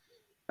play,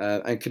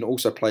 and can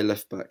also play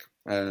left back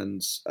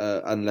and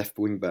left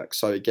wing back.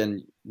 So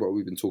again, what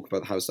we've been talking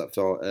about, how's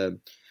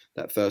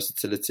that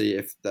versatility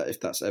if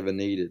that's ever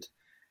needed.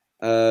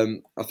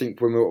 I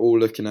think when we're all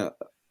looking at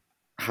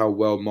how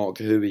well Mark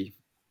Hui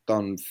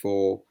done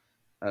for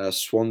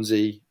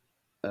Swansea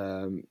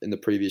in the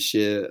previous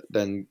year,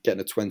 then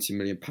getting a £20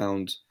 million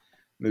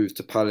move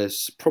to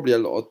Palace, probably a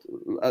lot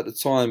at the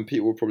time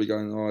people were probably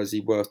going, oh, is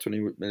he worth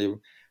 20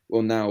 million?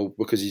 Well, now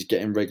because he's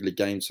getting regular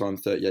game time,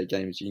 38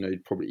 games,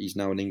 he's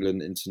now an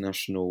England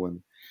international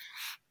and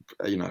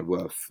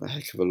worth a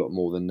heck of a lot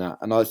more than that.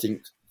 And I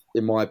think,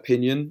 in my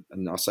opinion,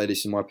 and I say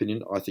this in my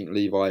opinion, I think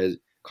Levi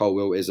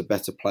Colwill is a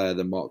better player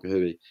than Mark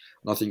Hui, and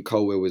I think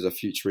Colwill is a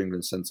future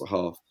England centre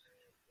half.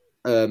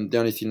 The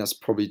only thing that's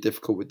probably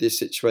difficult with this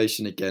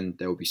situation, again,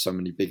 there will be so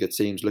many bigger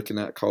teams looking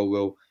at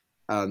Colwill.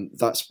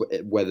 That's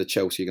whether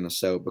Chelsea are going to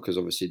sell, because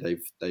obviously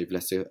they've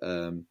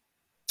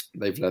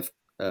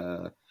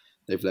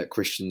let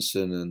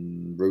Christensen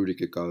and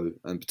Rudiger go,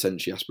 and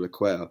potentially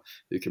Aspilicueta,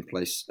 who can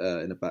play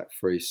in a back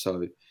 3.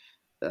 So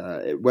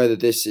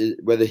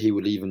whether he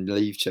will even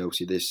leave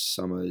Chelsea this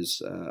summer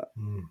is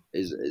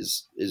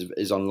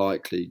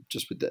unlikely,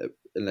 just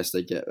unless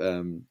they get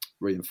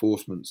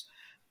reinforcements.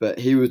 But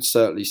he would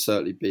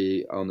certainly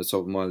be on the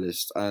top of my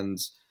list. And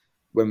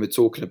when we're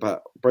talking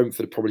about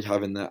Brentford probably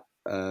having that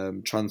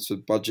transfer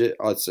budget,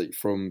 I'd say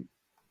from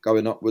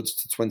going upwards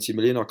to 20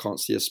 million, I can't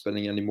see us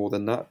spending any more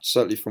than that.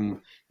 Certainly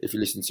from, if you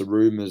listen to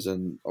rumours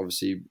and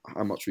obviously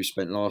how much we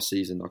spent last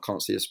season, I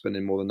can't see us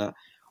spending more than that.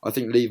 I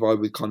think Levi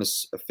would kind of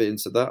fit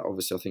into that.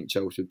 Obviously, I think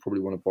Chelsea would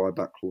probably want to buy a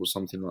back clause,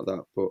 something like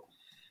that. But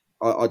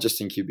I just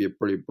think he'd be a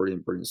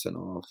brilliant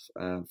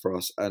centre-half for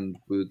us, and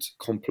would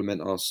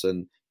complement us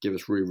and give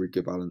us really, really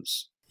good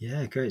balance.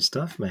 Yeah, great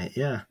stuff, mate.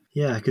 Yeah,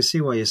 I can see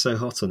why you're so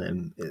hot on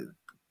him.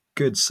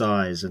 Good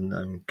size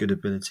and good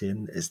ability,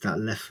 and it's that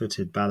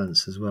left-footed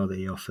balance as well that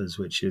he offers,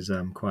 which is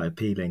quite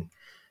appealing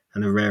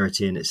and a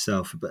rarity in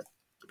itself. But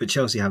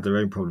Chelsea have their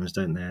own problems,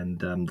 don't they?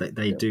 And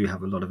they do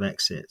have a lot of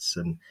exits,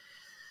 and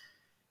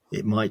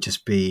it might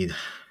just be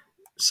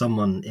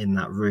someone in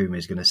that room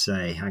is going to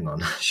say, hang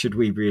on, should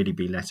we really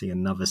be letting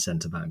another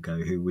centre-back go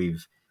who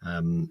we've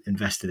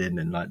invested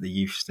in like the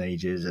youth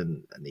stages,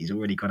 and he's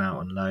already gone out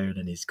on loan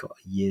and he's got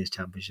a year's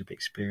championship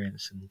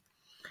experience, and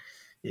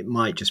it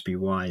might just be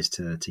wise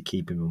to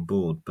keep him on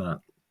board.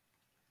 But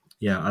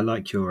yeah, I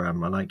like your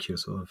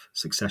sort of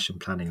succession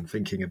planning and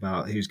thinking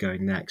about who's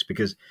going next,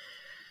 because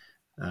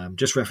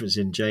just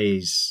referencing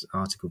Jay's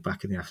article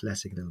back in The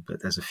Athletic a little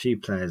bit, there's a few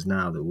players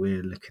now that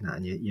we're looking at,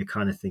 and you're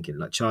kind of thinking,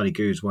 like Charlie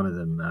Goode's one of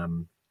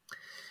them.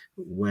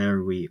 Where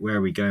are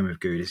we going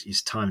with Goode?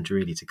 It's time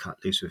to cut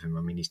loose with him.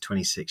 I mean, he's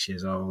 26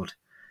 years old.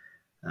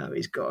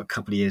 He's got a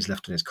couple of years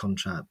left on his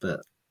contract,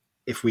 but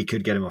if we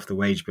could get him off the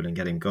wage bill and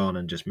get him gone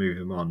and just move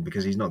him on,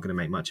 because he's not going to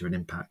make much of an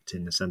impact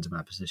in the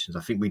centre-back positions,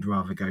 I think we'd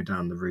rather go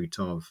down the route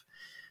of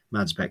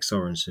Mads Bech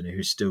Sorensen,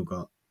 who's still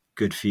got a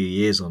good few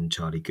years on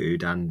Charlie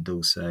Goode, and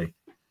also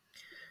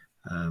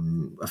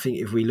I think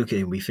if we look at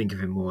him, we think of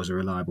him more as a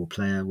reliable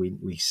player.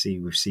 We've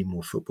seen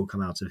more football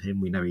come out of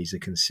him. We know he's a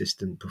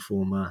consistent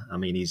performer. I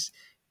mean, he's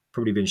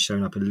probably been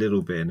shown up a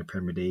little bit in the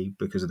Premier League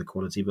because of the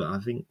quality, but I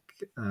think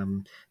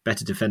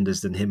better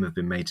defenders than him have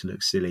been made to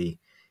look silly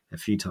a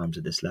few times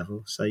at this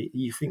level. So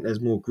you think there's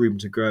more room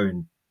to grow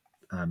in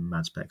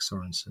Mads Bech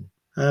Sorensen.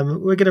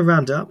 We're going to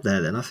round it up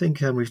there then. I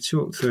think we've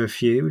talked through a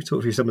few. We've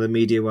talked through some of the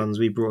media ones.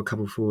 We brought a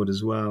couple forward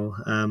as well.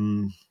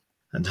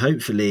 And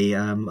hopefully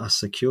us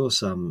secure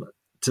some.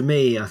 To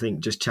me, I think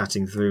just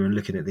chatting through and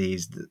looking at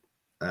these,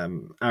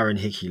 Aaron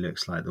Hickey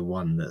looks like the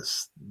one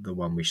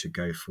we should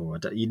go for.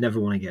 You never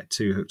want to get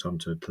too hooked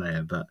onto a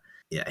player, but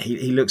yeah,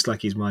 he looks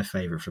like he's my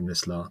favourite from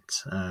this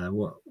lot.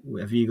 What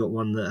have you got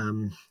one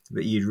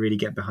that you'd really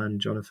get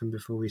behind, Jonathan,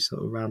 before we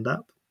sort of round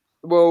up?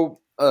 Well,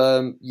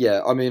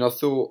 yeah, I mean, I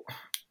thought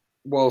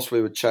whilst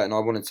we were chatting, I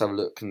wanted to have a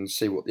look and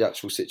see what the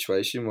actual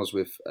situation was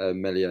with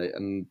Meslier,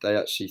 and they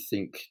actually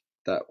think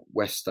that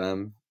West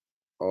Ham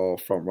are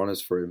front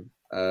runners for him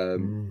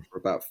for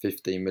about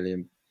 £15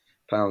 million,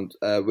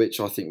 which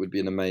I think would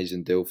be an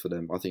amazing deal for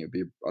them. I think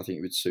it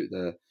would suit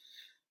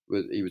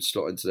he would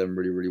slot into them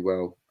really, really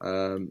well.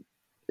 But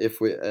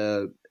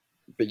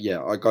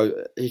yeah, I go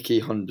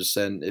Hickey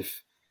 100%.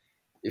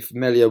 If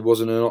Meslier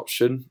wasn't an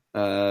option,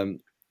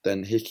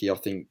 then Hickey I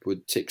think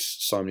would tick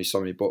so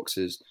many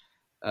boxes.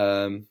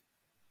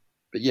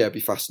 But yeah, it'd be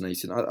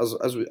fascinating. As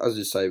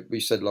you say, we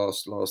said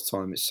last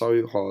time, it's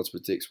so hard to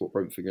predict what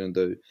Brentford are going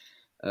to do,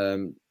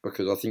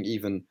 because I think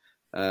even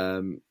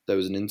there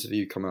was an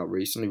interview come out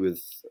recently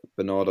with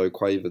Bernardo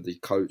Cueva, the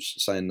coach,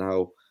 saying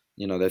how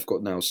they've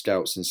got now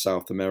scouts in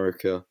South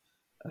America,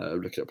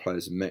 looking at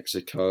players in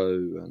Mexico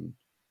and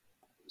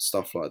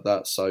stuff like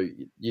that. So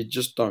you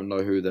just don't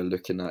know who they're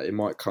looking at. It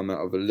might come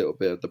out of a little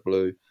bit of the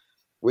blue,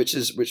 which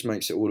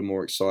makes it all the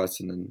more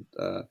exciting. And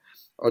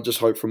I just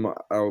hope, from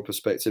our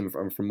perspective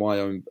and from my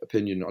own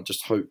opinion, I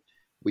just hope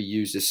we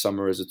use this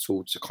summer as a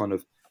tool to kind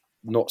of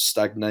not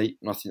stagnate.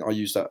 And I think I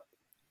use that,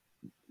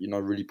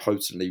 really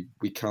potently.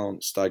 We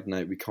can't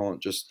stagnate. We can't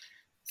just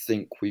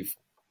think we've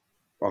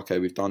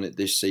done it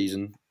this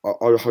season.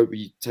 I hope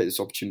we take this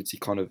opportunity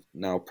to kind of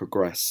now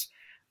progress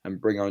and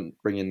bring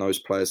in those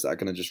players that are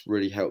going to just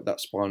really help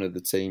that spine of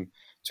the team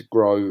to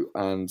grow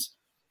and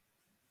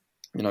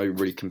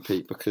really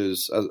compete,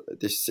 because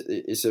this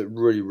is a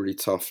really, really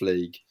tough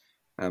league.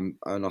 And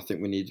I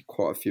think we need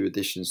quite a few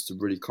additions to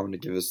really kind of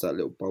give us that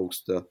little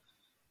bolster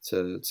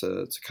to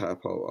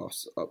catapult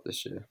us up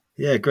this year.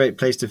 Yeah, great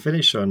place to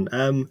finish on.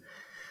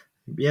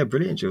 Yeah,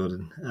 brilliant,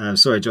 Jordan.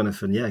 Sorry,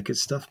 Jonathan. Yeah, good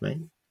stuff, mate.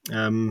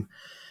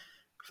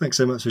 Thanks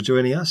so much for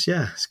joining us.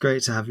 Yeah, it's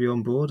great to have you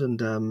on board,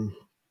 and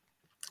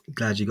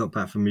glad you got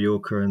back from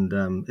Mallorca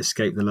and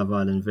escaped the Love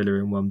Island villa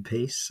in one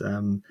piece.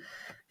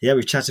 Yeah,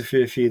 we've chatted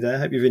through a few there.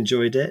 Hope you've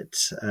enjoyed it.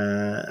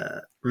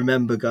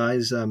 Remember,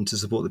 guys, to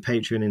support the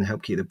Patreon and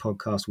help keep the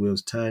podcast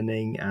wheels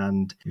turning.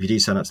 And if you do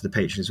sign up to the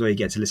Patreon as well, you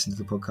get to listen to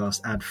the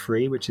podcast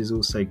ad-free, which is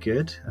also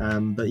good.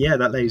 But yeah,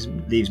 that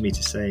leaves me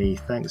to say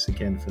thanks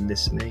again for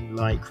listening.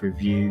 Like,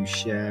 review,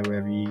 share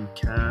wherever you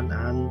can,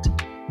 and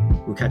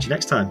we'll catch you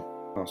next time.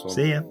 Awesome.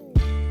 See ya.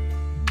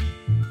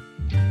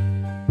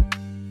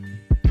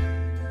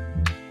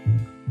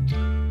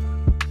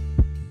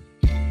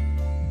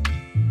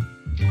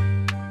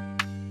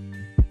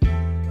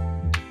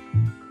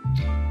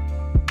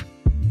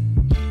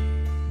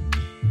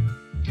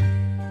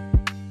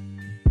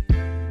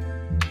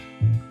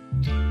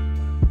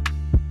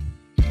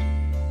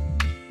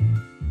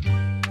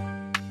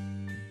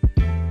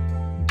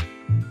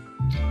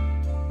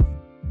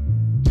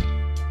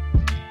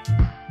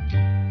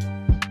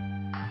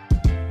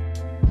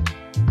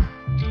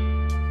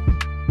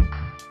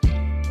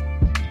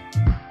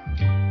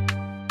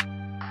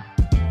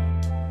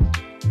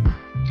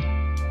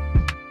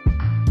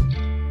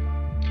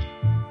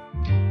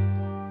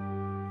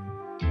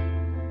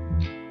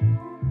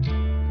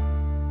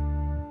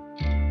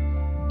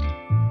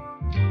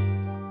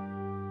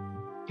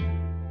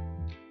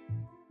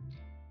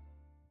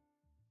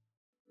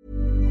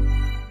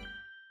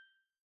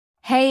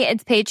 Hey,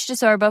 it's Paige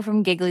DeSorbo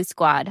from Giggly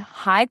Squad.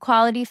 High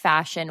quality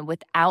fashion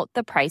without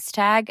the price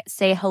tag.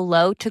 Say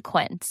hello to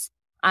Quince.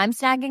 I'm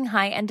snagging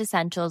high-end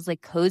essentials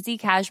like cozy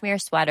cashmere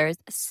sweaters,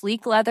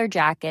 sleek leather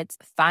jackets,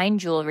 fine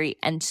jewelry,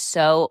 and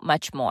so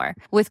much more.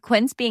 With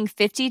Quince being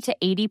 50 to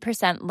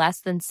 80% less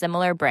than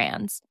similar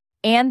brands.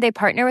 And they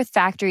partner with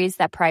factories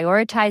that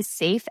prioritize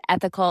safe,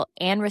 ethical,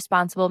 and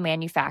responsible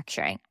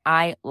manufacturing.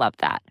 I love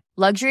that.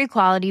 Luxury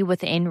quality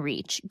within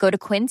reach. Go to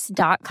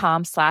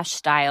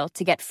quince.com/style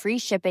to get free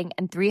shipping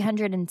and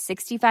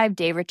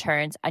 365-day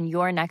returns on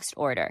your next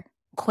order.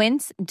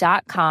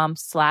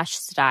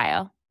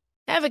 Quince.com/style.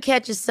 Ever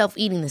catch yourself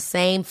eating the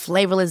same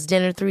flavorless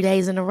dinner 3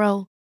 days in a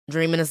row?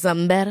 Dreaming of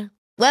something better?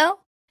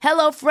 Well,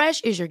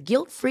 HelloFresh is your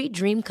guilt-free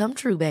dream come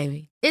true,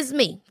 baby. It's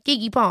me,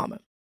 Keke Palmer.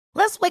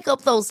 Let's wake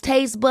up those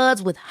taste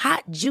buds with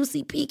hot,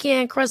 juicy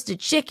pecan-crusted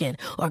chicken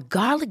or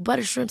garlic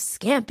butter shrimp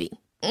scampi.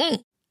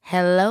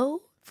 Hello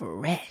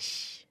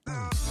Fresh.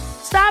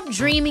 Stop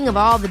dreaming of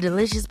all the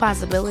delicious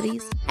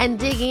possibilities and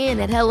dig in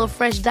at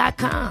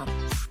HelloFresh.com.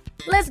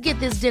 Let's get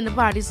this dinner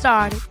party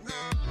started.